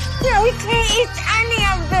 Yeah, we can't eat any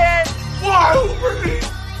of this. Why Uber Eats?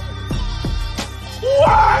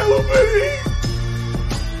 Why Uber Eats?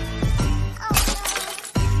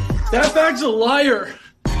 That bag's a liar.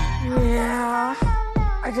 Yeah,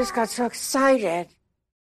 I just got so excited.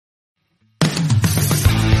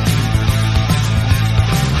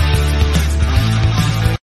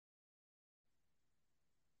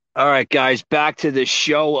 All right, guys, back to the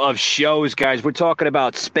show of shows, guys. We're talking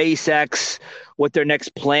about SpaceX, what their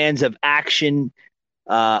next plans of action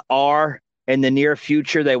are in the near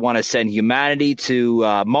future. They want to send humanity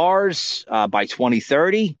to Mars by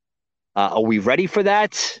 2030. Are we ready for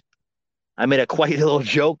that? I made a quite little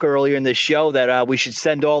joke earlier in the show that we should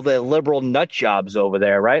send all the liberal nut jobs over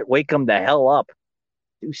there, right? Wake them the hell up.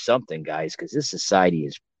 Do something, guys, because this society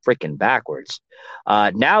is freaking backwards.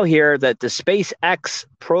 Now here that the SpaceX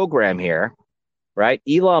program here, right?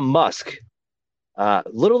 Elon Musk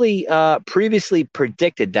literally previously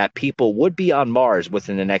predicted that people would be on Mars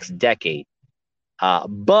within the next decade.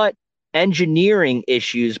 But engineering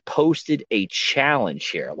issues posted a challenge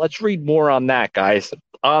here. Let's read more on that, guys,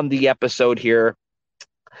 on the episode here.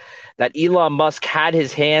 That Elon Musk had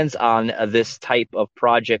his hands on this type of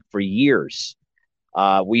project for years.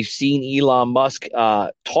 We've seen Elon Musk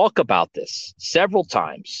talk about this several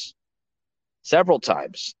times.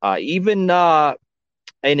 Even in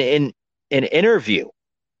an interview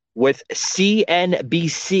with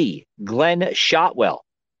CNBC, Glenn Shotwell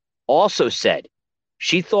also said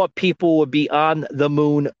She thought people would be on the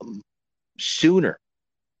moon sooner,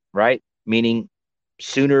 right? Meaning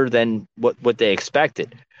sooner than what they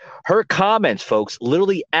expected. Her comments, folks,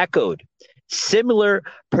 literally echoed similar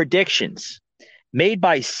predictions made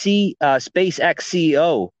by SpaceX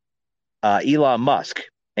CEO Elon Musk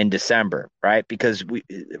in December, right? Because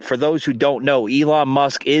for those who don't know, Elon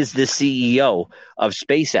Musk is the CEO of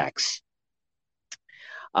SpaceX,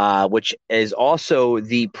 which is also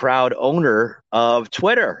the proud owner of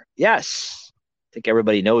Twitter. Yes, I think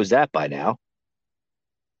everybody knows that by now.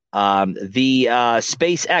 The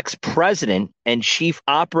SpaceX president and chief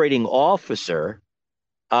operating officer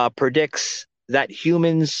predicts that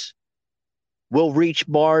humans will reach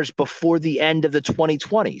Mars before the end of the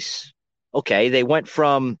 2020s. Okay, they went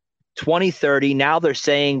from 2030. Now they're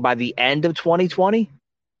saying by the end of 2020.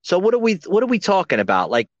 So what are we talking about?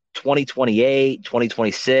 Like 2028,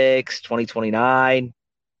 2026, 2029?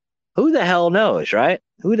 Who the hell knows, right?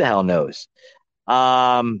 Who the hell knows?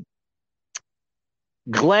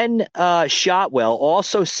 Glenn Shotwell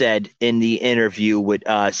also said in the interview with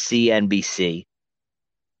CNBC,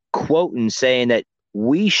 quoting, saying that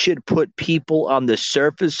we should put people on the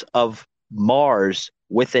surface of Mars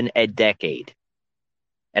within a decade.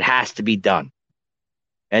 It has to be done.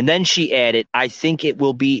 And then she added, I think it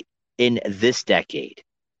will be in this decade,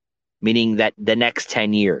 meaning that the next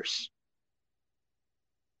 10 years.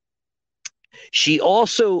 She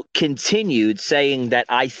also continued saying that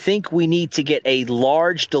I think we need to get a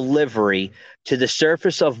large delivery to the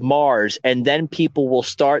surface of Mars, and then people will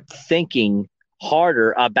start thinking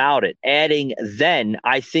harder about it. Adding, then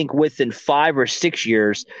I think within 5 or 6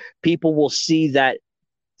 years, people will see that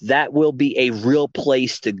that will be a real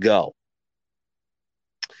place to go.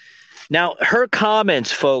 Now, her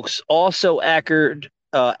comments, folks, also echoed,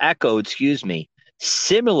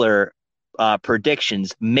 similar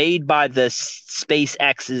predictions made by the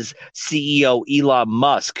SpaceX's CEO Elon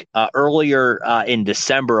Musk earlier in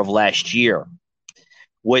December of last year,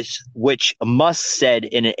 which Musk said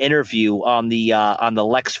in an interview on the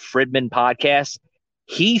Lex Fridman podcast.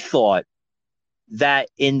 He thought that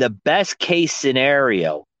in the best case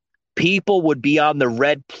scenario, people would be on the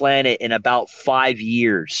red planet in about 5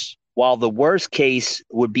 years, while the worst case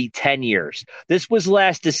would be 10 years. This was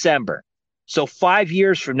last December. So 5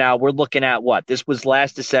 years from now, we're looking at what? This was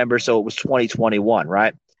last December, so it was 2021,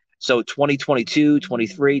 right? So 2022,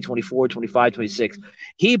 23, 24, 25, 26.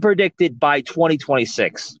 He predicted by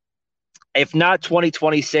 2026. If not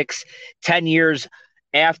 2026, 10 years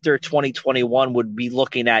after 2021 would be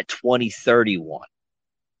looking at 2031.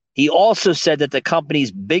 He also said that the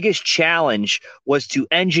company's biggest challenge was to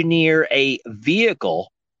engineer a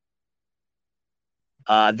vehicle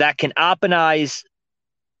that can optimize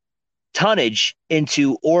tonnage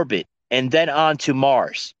into orbit and then onto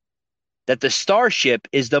Mars. That the Starship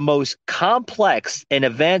is the most complex and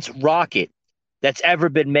advanced rocket that's ever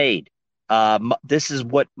been made. This is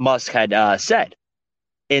what Musk had said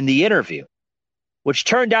in the interview, which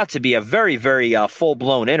turned out to be a very, very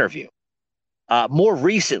full-blown interview. More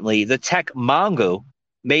recently, the tech Mongo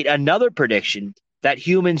made another prediction that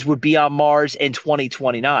humans would be on Mars in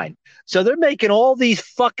 2029. So they're making all these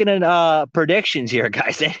fucking predictions here,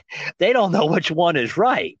 guys. They don't know which one is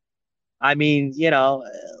right. I mean, you know,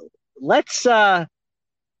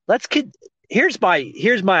 here's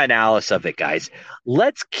my analysis of it, guys.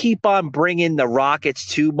 Let's keep on bringing the rockets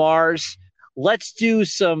to Mars. Let's do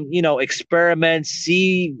some, experiments,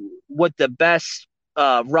 see what the best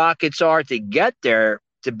rockets are to get there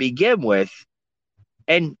to begin with.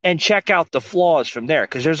 And check out the flaws from there,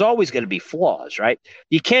 because there's always going to be flaws, right?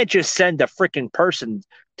 You can't just send a freaking person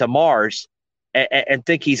to Mars and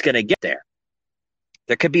think he's going to get there.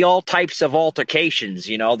 There could be all types of altercations.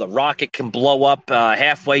 The rocket can blow up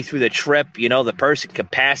halfway through the trip. The person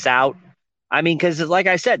could pass out. I mean, because like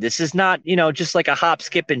I said, this is not, just like a hop,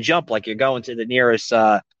 skip, and jump like you're going to the nearest,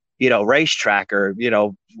 racetrack or,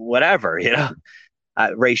 whatever,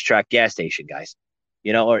 racetrack, gas station, guys.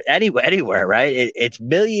 Or anywhere, right? It's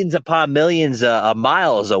millions upon millions of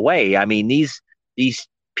miles away. I mean, these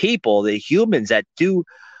people, the humans that do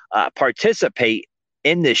participate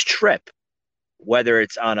in this trip, whether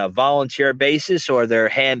it's on a volunteer basis or they're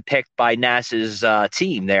handpicked by NASA's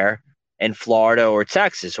team there in Florida or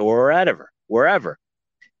Texas or wherever.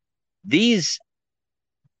 These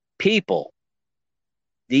people,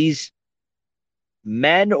 these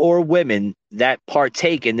men or women that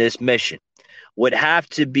partake in this mission, would have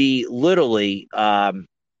to be literally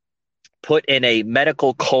put in a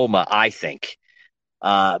medical coma, I think,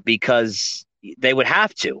 because they would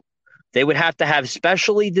have to. They would have to have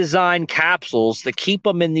specially designed capsules to keep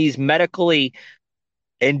them in these medically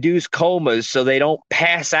induce comas so they don't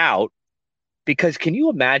pass out. Because can you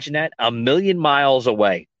imagine that? 1,000,000 miles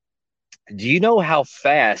away. Do you know how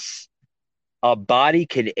fast a body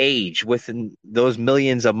can age within those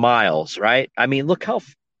millions of miles, right? I mean, look how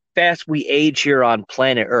fast we age here on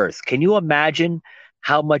planet Earth. Can you imagine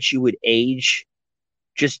how much you would age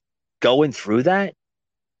just going through that?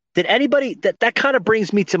 Did anybody that kind of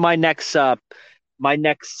brings me to my next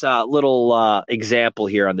little example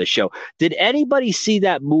here on the show. Did anybody see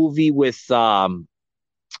that movie with Matthew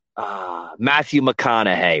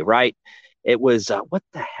McConaughey, right? It was what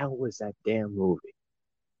the hell was that damn movie?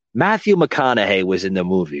 Matthew McConaughey was in the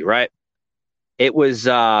movie, right? It was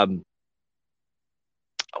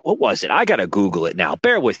what was it? I gotta Google it now.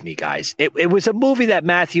 Bear with me, guys. It was a movie that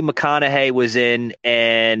Matthew McConaughey was in,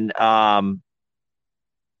 and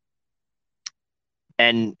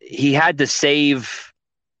he had to save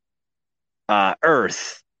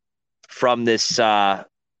Earth from this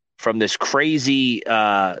crazy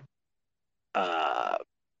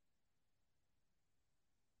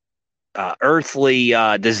earthly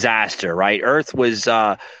disaster, right? Earth was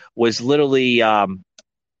literally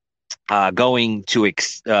going to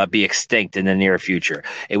be extinct in the near future.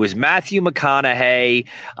 It was Matthew McConaughey.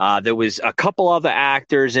 There was a couple other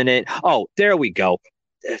actors in it. Oh, there we go.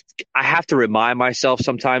 I have to remind myself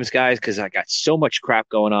sometimes, guys, because I got so much crap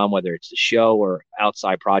going on, whether it's the show or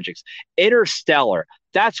outside projects. Interstellar.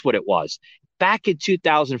 That's what it was. Back in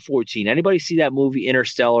 2014. Anybody see that movie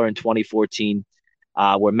Interstellar in 2014?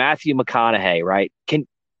 Where Matthew McConaughey, right?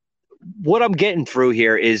 What I'm getting through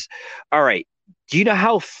here is, all right, do you know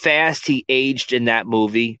how fast he aged in that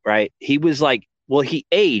movie, right? He was like, well, he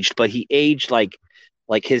aged, but he aged like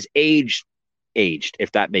his age aged,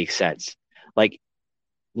 if that makes sense. Like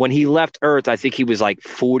when he left Earth, I think he was like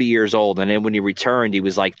 40 years old. And then when he returned, he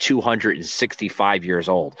was like 265 years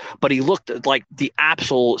old. But he looked like the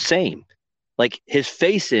absolute same. Like his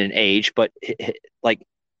face didn't age, but like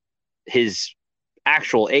his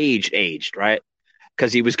actual age aged, right?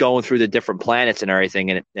 Because he was going through the different planets and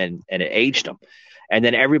everything, and it aged him. And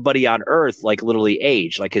then everybody on Earth like literally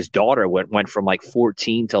aged. Like his daughter went from like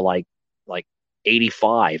 14 to like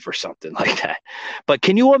 85 or something like that. But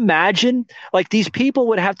can you imagine? Like these people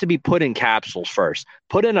would have to be put in capsules first,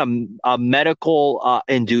 put in a medical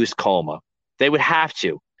induced coma. They would have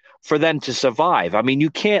to for them to survive. I mean, you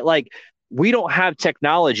can't we don't have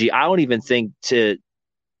technology. I don't even think to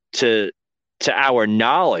our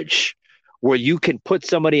knowledge where you can put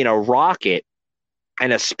somebody in a rocket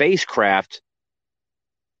and a spacecraft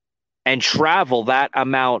and travel that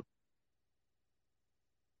amount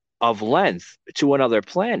of length to another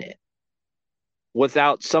planet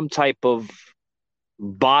without some type of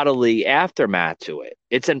bodily aftermath to it.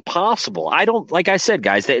 It's impossible. I don't, like I said,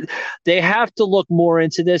 guys, they have to look more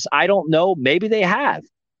into this. I don't know. Maybe they have.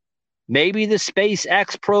 Maybe the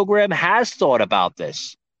SpaceX program has thought about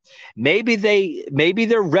this. Maybe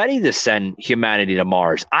they're ready to send humanity to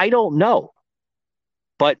Mars. I don't know.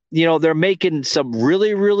 But, they're making some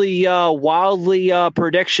really, really wildly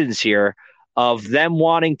predictions here of them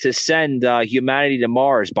wanting to send humanity to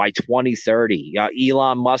Mars by 2030.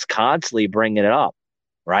 Elon Musk constantly bringing it up,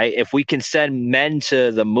 right? If we can send men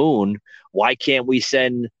to the moon, why can't we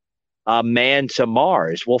send a man to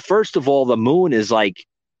Mars? Well, first of all, the moon is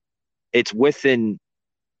it's within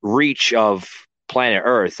reach of planet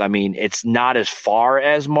Earth. I mean, it's not as far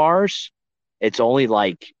as Mars. It's only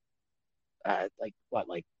like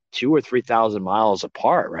 2,000 or 3,000 miles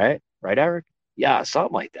apart, right? Right, Eric? Yeah,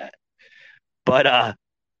 something like that. But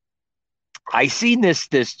I seen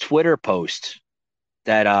this Twitter post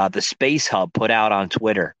that the Space Hub put out on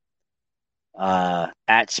Twitter at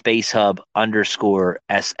SpaceHub_SL.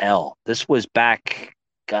 This was back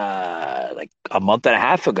like a month and a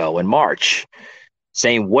half ago in March,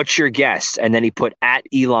 saying, "What's your guess?" And then he put at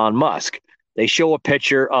Elon Musk. They show a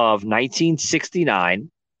picture of 1969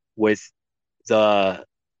 with the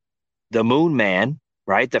Moon Man,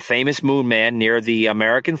 right? The famous Moon Man near the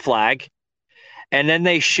American flag. And then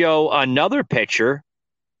they show another picture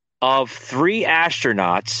of 3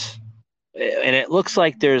 astronauts, and it looks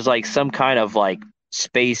like there's some kind of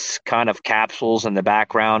space kind of capsules in the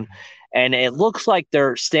background, and it looks like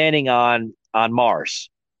they're standing on Mars.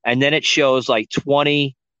 And then it shows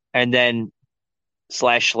 20 and then /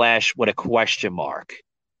 with a question mark.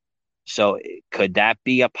 So could that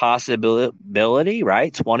be a possibility,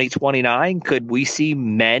 right? 2029, could we see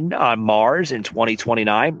men on Mars in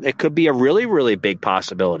 2029? It could be a really, really big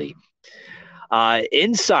possibility.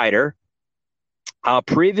 Insider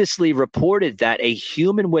previously reported that a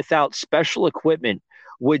human without special equipment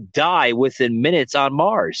would die within minutes on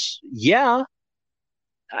Mars. Yeah.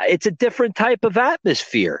 it's a different type of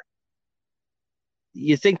atmosphere.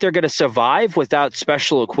 You think they're going to survive without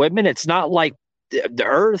special equipment? It's not like the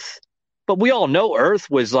Earth, but we all know Earth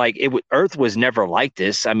was like it. Earth was never like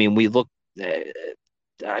this. I mean, we look.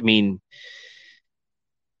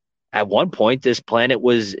 At one point, this planet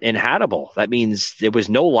was inhabitable. That means there was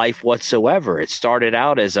no life whatsoever. It started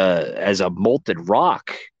out as a molten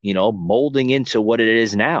rock, molding into what it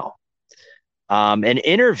is now. An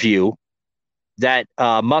interview that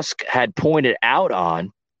Musk had pointed out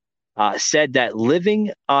on said that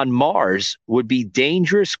living on Mars would be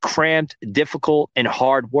dangerous, cramped, difficult, and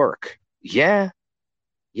hard work. Yeah,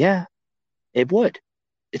 it would.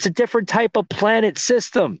 It's a different type of planet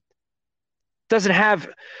system. It doesn't have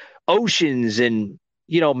oceans and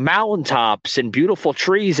mountaintops and beautiful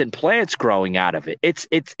trees and plants growing out of it.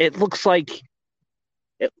 It looks like,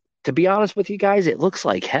 to be honest with you guys, it looks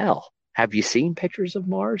like hell. Have you seen pictures of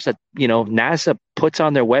Mars that NASA puts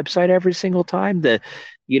on their website every single time? The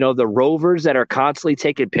rovers that are constantly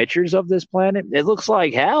taking pictures of this planet, it looks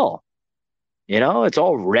like hell. It's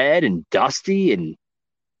all red and dusty and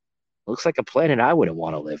looks like a planet I wouldn't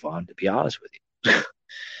want to live on, to be honest with you.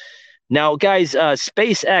 Now, guys,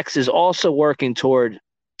 SpaceX is also working toward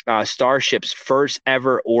Starship's first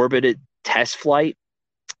ever orbited test flight.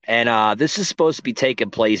 And this is supposed to be taking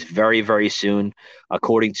place very, very soon,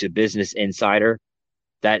 according to Business Insider,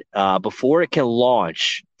 that before it can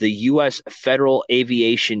launch, the U.S. Federal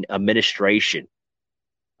Aviation Administration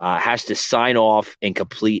has to sign off and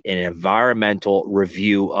complete an environmental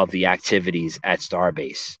review of the activities at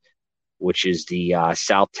Starbase, which is the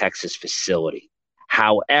South Texas facility.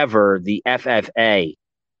 However, the FAA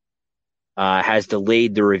has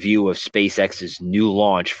delayed the review of SpaceX's new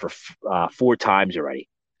launch for 4 times already.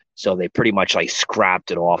 So they pretty much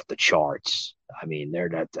scrapped it off the charts. I mean, they're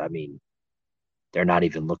not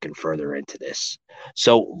even looking further into this.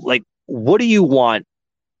 So, what do you want?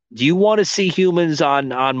 Do you want to see humans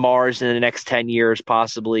on Mars in the next 10 years,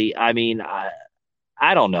 possibly? I mean,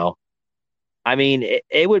 I don't know. I mean,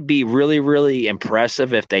 it would be really, really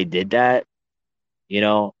impressive if they did that.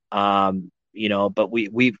 But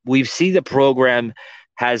we've seen the program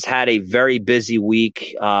has had a very busy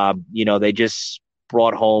week. They just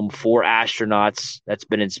brought home 4 astronauts that's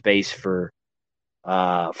been in space for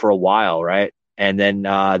a while, right? And then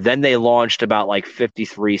they launched about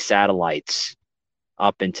 53 satellites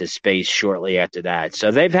up into space shortly after that.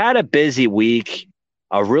 So they've had a busy week,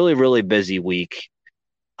 a really, really busy week.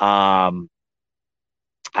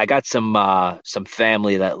 I got some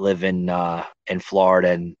family that live in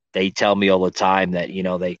Florida, and they tell me all the time that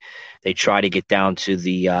they try to get down to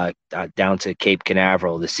Cape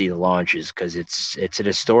Canaveral to see the launches because it's an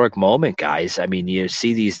historic moment, guys. I mean, you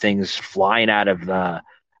see these things flying out of the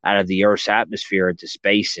Earth's atmosphere into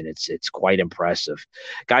space, and it's quite impressive,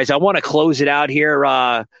 guys. I want to close it out here.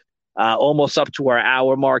 Almost up to our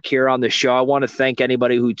hour mark here on the show. I want to thank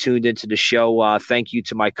anybody who tuned into the show. Thank you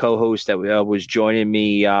to my co-host that was joining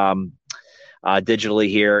me digitally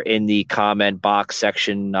here in the comment box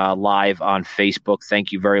section live on Facebook.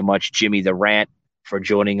 Thank you very much, Jimmy the Rant, for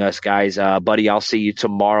joining us, guys. Buddy, I'll see you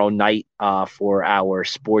tomorrow night for our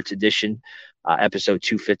sports edition, episode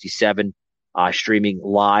 257, streaming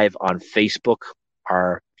live on Facebook,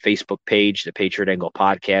 our Facebook page, the Patriot Angle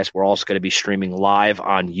Podcast. We're also going to be streaming live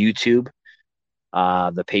on YouTube,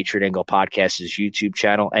 the Patriot Angle Podcast's YouTube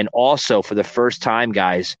channel. And also, for the first time,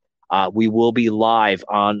 guys, we will be live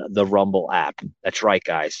on the Rumble app. That's right,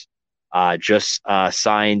 guys. Just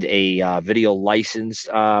signed a video license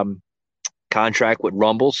contract with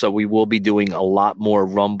Rumble, so we will be doing a lot more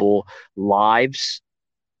Rumble lives.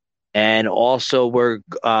 And also,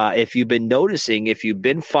 if you've been noticing, if you've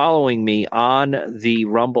been following me on the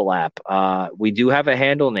Rumble app, we do have a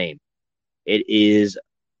handle name. It is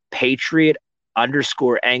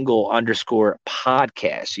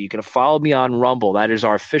Patriot_Angle_podcast. So you can follow me on Rumble. That is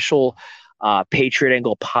our official Patriot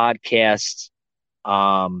Angle Podcast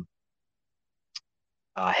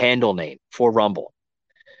handle name for Rumble.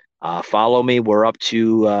 Follow me. We're up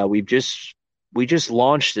to we just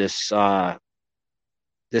launched this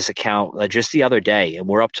account just the other day, and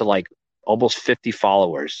we're up to almost 50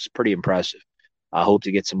 followers. It's pretty impressive. I hope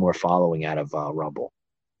to get some more following out of Rumble,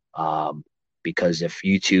 because if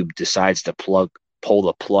YouTube decides to pull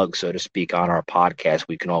the plug, so to speak, on our podcast,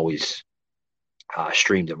 we can always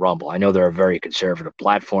stream to Rumble. I know they're a very conservative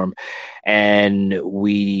platform, and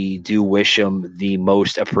we do wish them the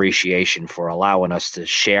most appreciation for allowing us to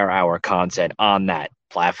share our content on that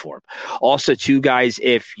platform. Also, too, guys,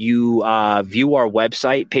 if you view our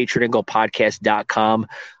website, patriotanglepodcast.com,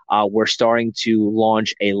 We're starting to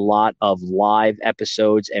launch a lot of live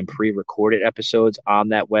episodes and pre-recorded episodes on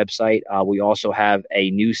that website. We also have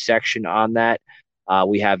a new section on that.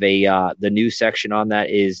 We have the new section on that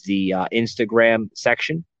is the Instagram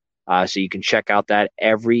section. So you can check out that.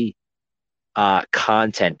 Every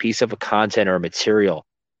piece of content or material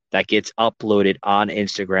that gets uploaded on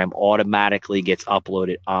Instagram automatically gets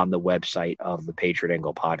uploaded on the website of the Patriot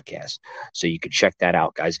Angle podcast. So you can check that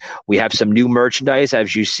out, guys. We have some new merchandise,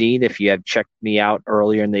 as you've seen. If you have checked me out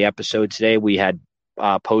earlier in the episode today, we had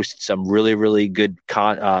posted some really, really good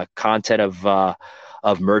content of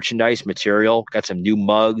merchandise material. Got some new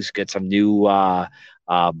mugs, got some new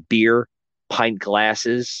beer pint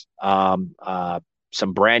glasses, some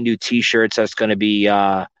brand new T-shirts that's going to be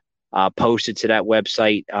posted to that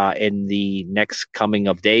website in the next coming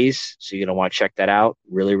of days. So you're going to want to check that out.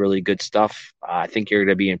 Really, really good stuff. I think you're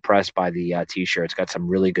going to be impressed by the T-shirts. Got some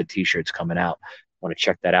really good T-shirts coming out. Want to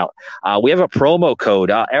check that out. We have a promo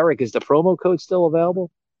code. Eric, is the promo code still available?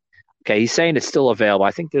 Okay, he's saying it's still available. I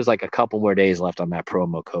think there's like a couple more days left on that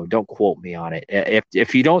promo code. Don't quote me on it.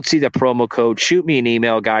 If you don't see the promo code, shoot me an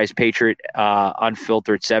email, guys. Patriot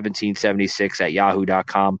Unfiltered 1776 at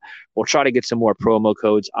yahoo.com. We'll try to get some more promo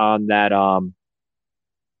codes on that on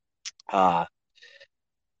the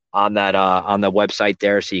website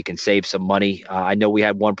there, so you can save some money. I know we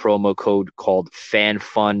had one promo code called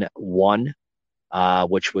FanFun1.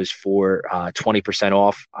 Which was for 20%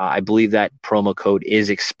 off. I believe that promo code is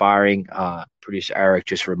expiring. Producer Eric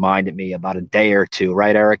just reminded me about a day or two,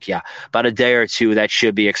 right, Eric? Yeah, about a day or two that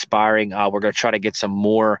should be expiring. We're going to try to get some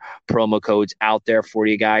more promo codes out there for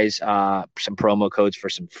you guys, some promo codes for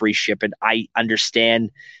some free shipping. I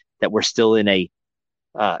understand that we're still in an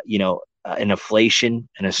inflation,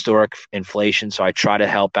 an historic inflation, so I try to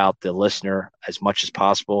help out the listener as much as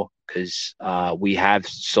possible because we have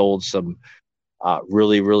sold some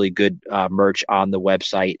really, really good merch on the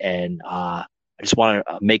website. And I just want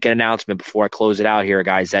to make an announcement before I close it out here,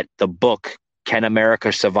 guys, that the book, Can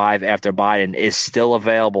America Survive After Biden, is still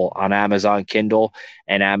available on Amazon Kindle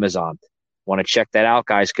and Amazon. Want to check that out,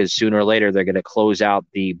 guys, because sooner or later they're going to close out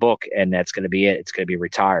the book, and that's going to be it. It's going to be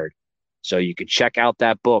retired. So you can check out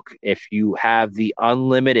that book. If you have the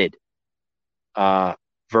unlimited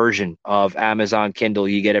version of Amazon Kindle,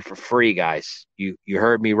 you get it for free, guys. You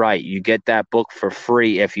heard me right. You get that book for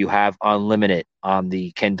free if you have unlimited on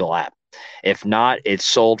the Kindle app. If not, it's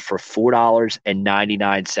sold for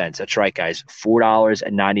 $4.99. That's right, guys.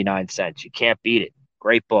 $4.99. You can't beat it.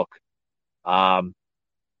 Great book. I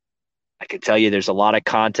can tell you there's a lot of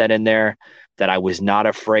content in there that I was not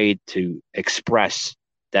afraid to express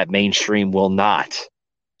that mainstream will not.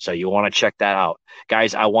 So you want to check that out.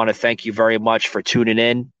 Guys, I want to thank you very much for tuning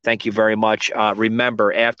in. Thank you very much.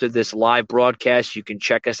 Remember, after this live broadcast, you can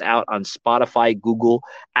check us out on Spotify, Google,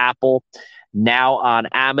 Apple, now on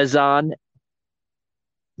Amazon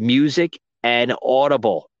Music and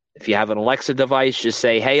Audible. If you have an Alexa device, just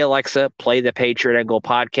say, hey, Alexa, play the Patriot Angle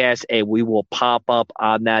podcast, and we will pop up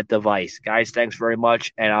on that device. Guys, thanks very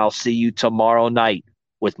much, and I'll see you tomorrow night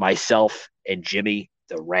with myself and Jimmy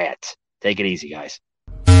the Rat. Take it easy, guys.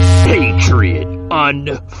 Patriot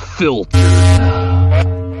Unfiltered.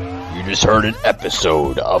 You just heard an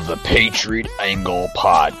episode of the Patriot Angle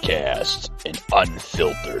podcast, an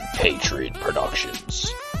unfiltered Patriot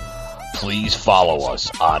Productions. Please follow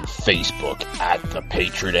us on Facebook at the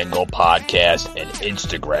Patriot Angle Podcast and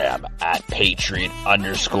Instagram at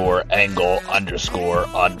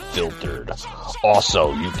Patriot_Angle_Unfiltered.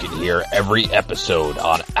 Also, you can hear every episode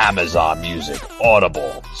on Amazon Music,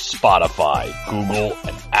 Audible, Spotify, Google,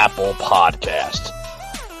 and Apple Podcast.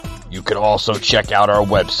 You can also check out our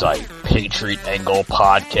website,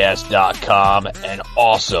 PatriotAnglePodcast.com, and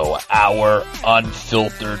also our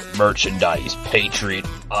unfiltered merchandise,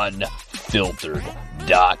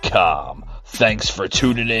 PatriotUnfiltered.com. Thanks for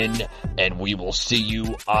tuning in, and we will see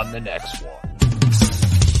you on the next one.